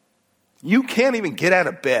can't even get out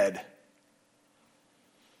of bed.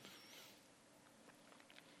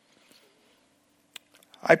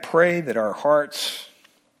 I pray that our hearts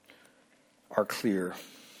are clear,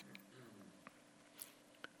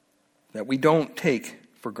 that we don't take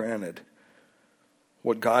for granted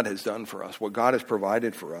what God has done for us, what God has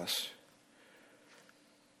provided for us.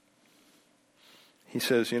 He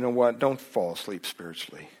says, you know what? Don't fall asleep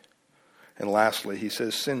spiritually. And lastly, he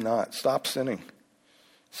says, sin not. Stop sinning.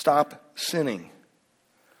 Stop sinning.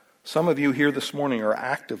 Some of you here this morning are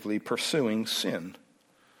actively pursuing sin.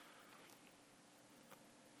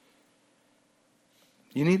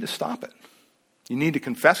 You need to stop it. You need to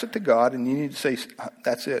confess it to God, and you need to say,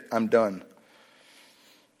 that's it, I'm done.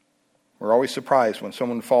 We're always surprised when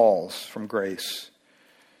someone falls from grace.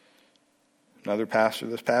 Another pastor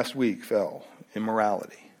this past week fell.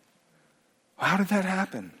 Immorality. How did that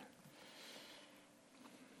happen?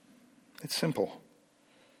 It's simple.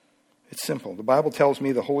 It's simple. The Bible tells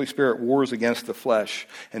me the Holy Spirit wars against the flesh,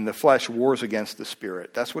 and the flesh wars against the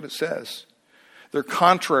Spirit. That's what it says. They're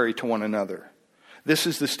contrary to one another. This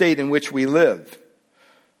is the state in which we live.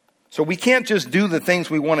 So we can't just do the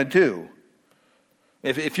things we want to do.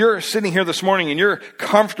 If you're sitting here this morning and you're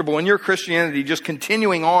comfortable in your Christianity just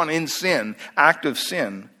continuing on in sin, active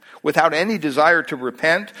sin, without any desire to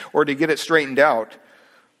repent or to get it straightened out,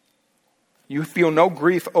 you feel no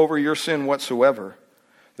grief over your sin whatsoever.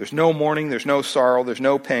 There's no mourning, there's no sorrow, there's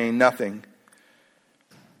no pain, nothing.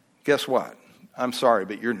 Guess what? I'm sorry,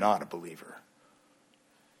 but you're not a believer.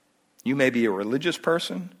 You may be a religious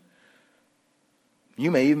person. You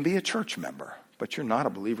may even be a church member, but you're not a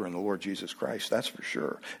believer in the Lord Jesus Christ, that's for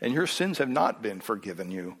sure. And your sins have not been forgiven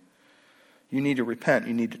you. You need to repent.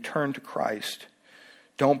 You need to turn to Christ.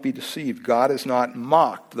 Don't be deceived. God is not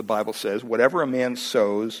mocked, the Bible says. Whatever a man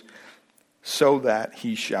sows, so that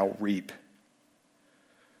he shall reap.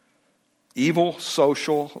 Evil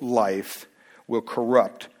social life will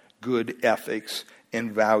corrupt good ethics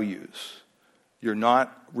and values. You're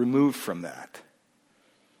not removed from that.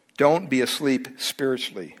 Don't be asleep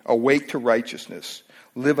spiritually. Awake to righteousness.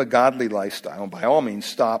 Live a godly lifestyle. And by all means,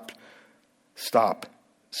 stop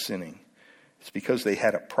sinning. It's because they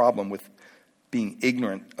had a problem with being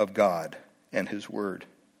ignorant of God and His Word.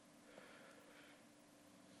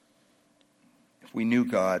 If we knew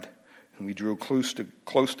God and we drew close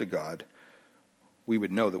to God, we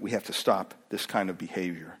would know that we have to stop this kind of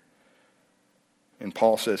behavior. And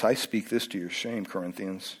Paul says, I speak this to your shame,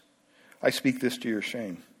 Corinthians. I speak this to your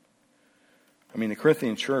shame. I mean, the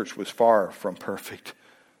Corinthian church was far from perfect.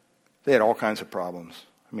 They had all kinds of problems.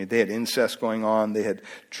 I mean, they had incest going on. They had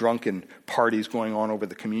drunken parties going on over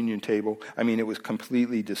the communion table. I mean, it was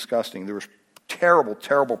completely disgusting. There was terrible,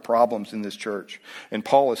 terrible problems in this church. And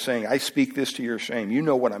Paul is saying, I speak this to your shame. You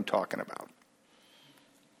know what I'm talking about.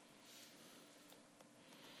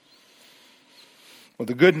 Well,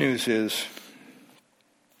 the good news is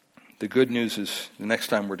the next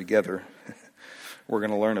time we're together, we're going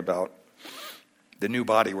to learn about the new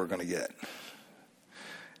body we're going to get.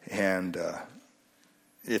 And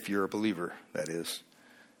if you're a believer, that is.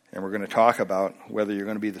 And we're going to talk about whether you're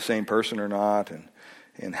going to be the same person or not,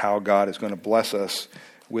 and how God is going to bless us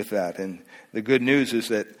with that. And the good news is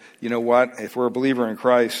that, you know what, if we're a believer in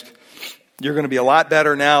Christ, you're going to be a lot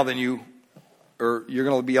better now than you're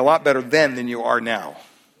going to be a lot better then than you are now.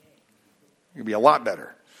 You'll be a lot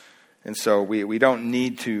better. And so we don't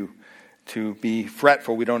need to be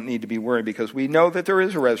fretful. We don't need to be worried, because we know that there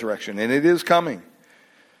is a resurrection, and it is coming.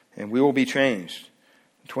 And we will be changed,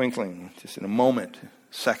 twinkling, just in a moment,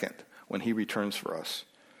 second, when he returns for us.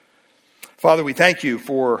 Father, we thank you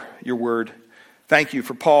for your word. Thank you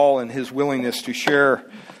for Paul and his willingness to share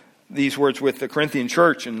these words with the Corinthian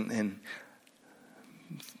church and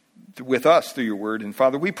with us through your word. And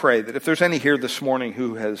Father, we pray that if there's any here this morning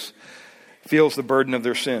who feels the burden of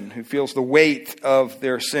their sin, who feels the weight of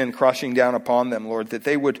their sin crushing down upon them, Lord, that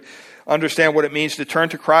they would understand what it means to turn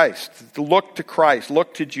to Christ, to look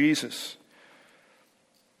to Jesus,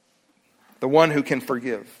 the one who can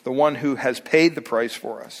forgive, the one who has paid the price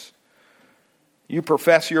for us. You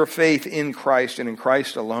profess your faith in Christ and in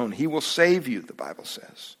Christ alone. He will save you, the Bible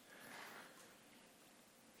says.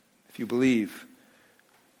 If you believe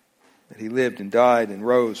that he lived and died and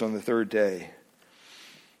rose on the third day,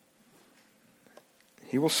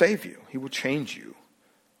 he will save you. He will change you.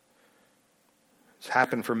 It's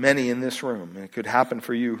happened for many in this room, and it could happen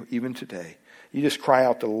for you even today. You just cry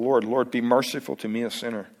out to the Lord, Lord, be merciful to me, a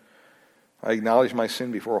sinner. I acknowledge my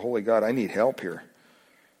sin before a holy God. I need help here.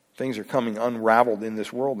 Things are coming unraveled in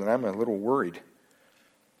this world, and I'm a little worried.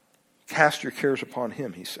 Cast your cares upon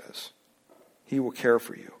him, he says. He will care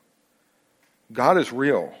for you. God is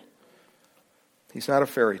real. He's not a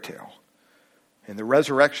fairy tale. And the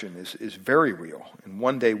resurrection is very real. And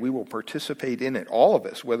one day we will participate in it, all of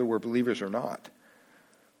us, whether we're believers or not.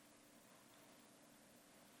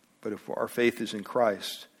 But if our faith is in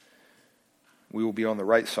Christ, we will be on the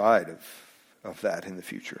right side of that in the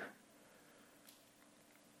future.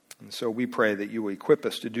 And so we pray that you will equip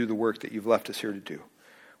us to do the work that you've left us here to do.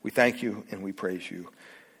 We thank you and we praise you.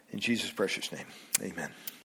 In Jesus' precious name, amen.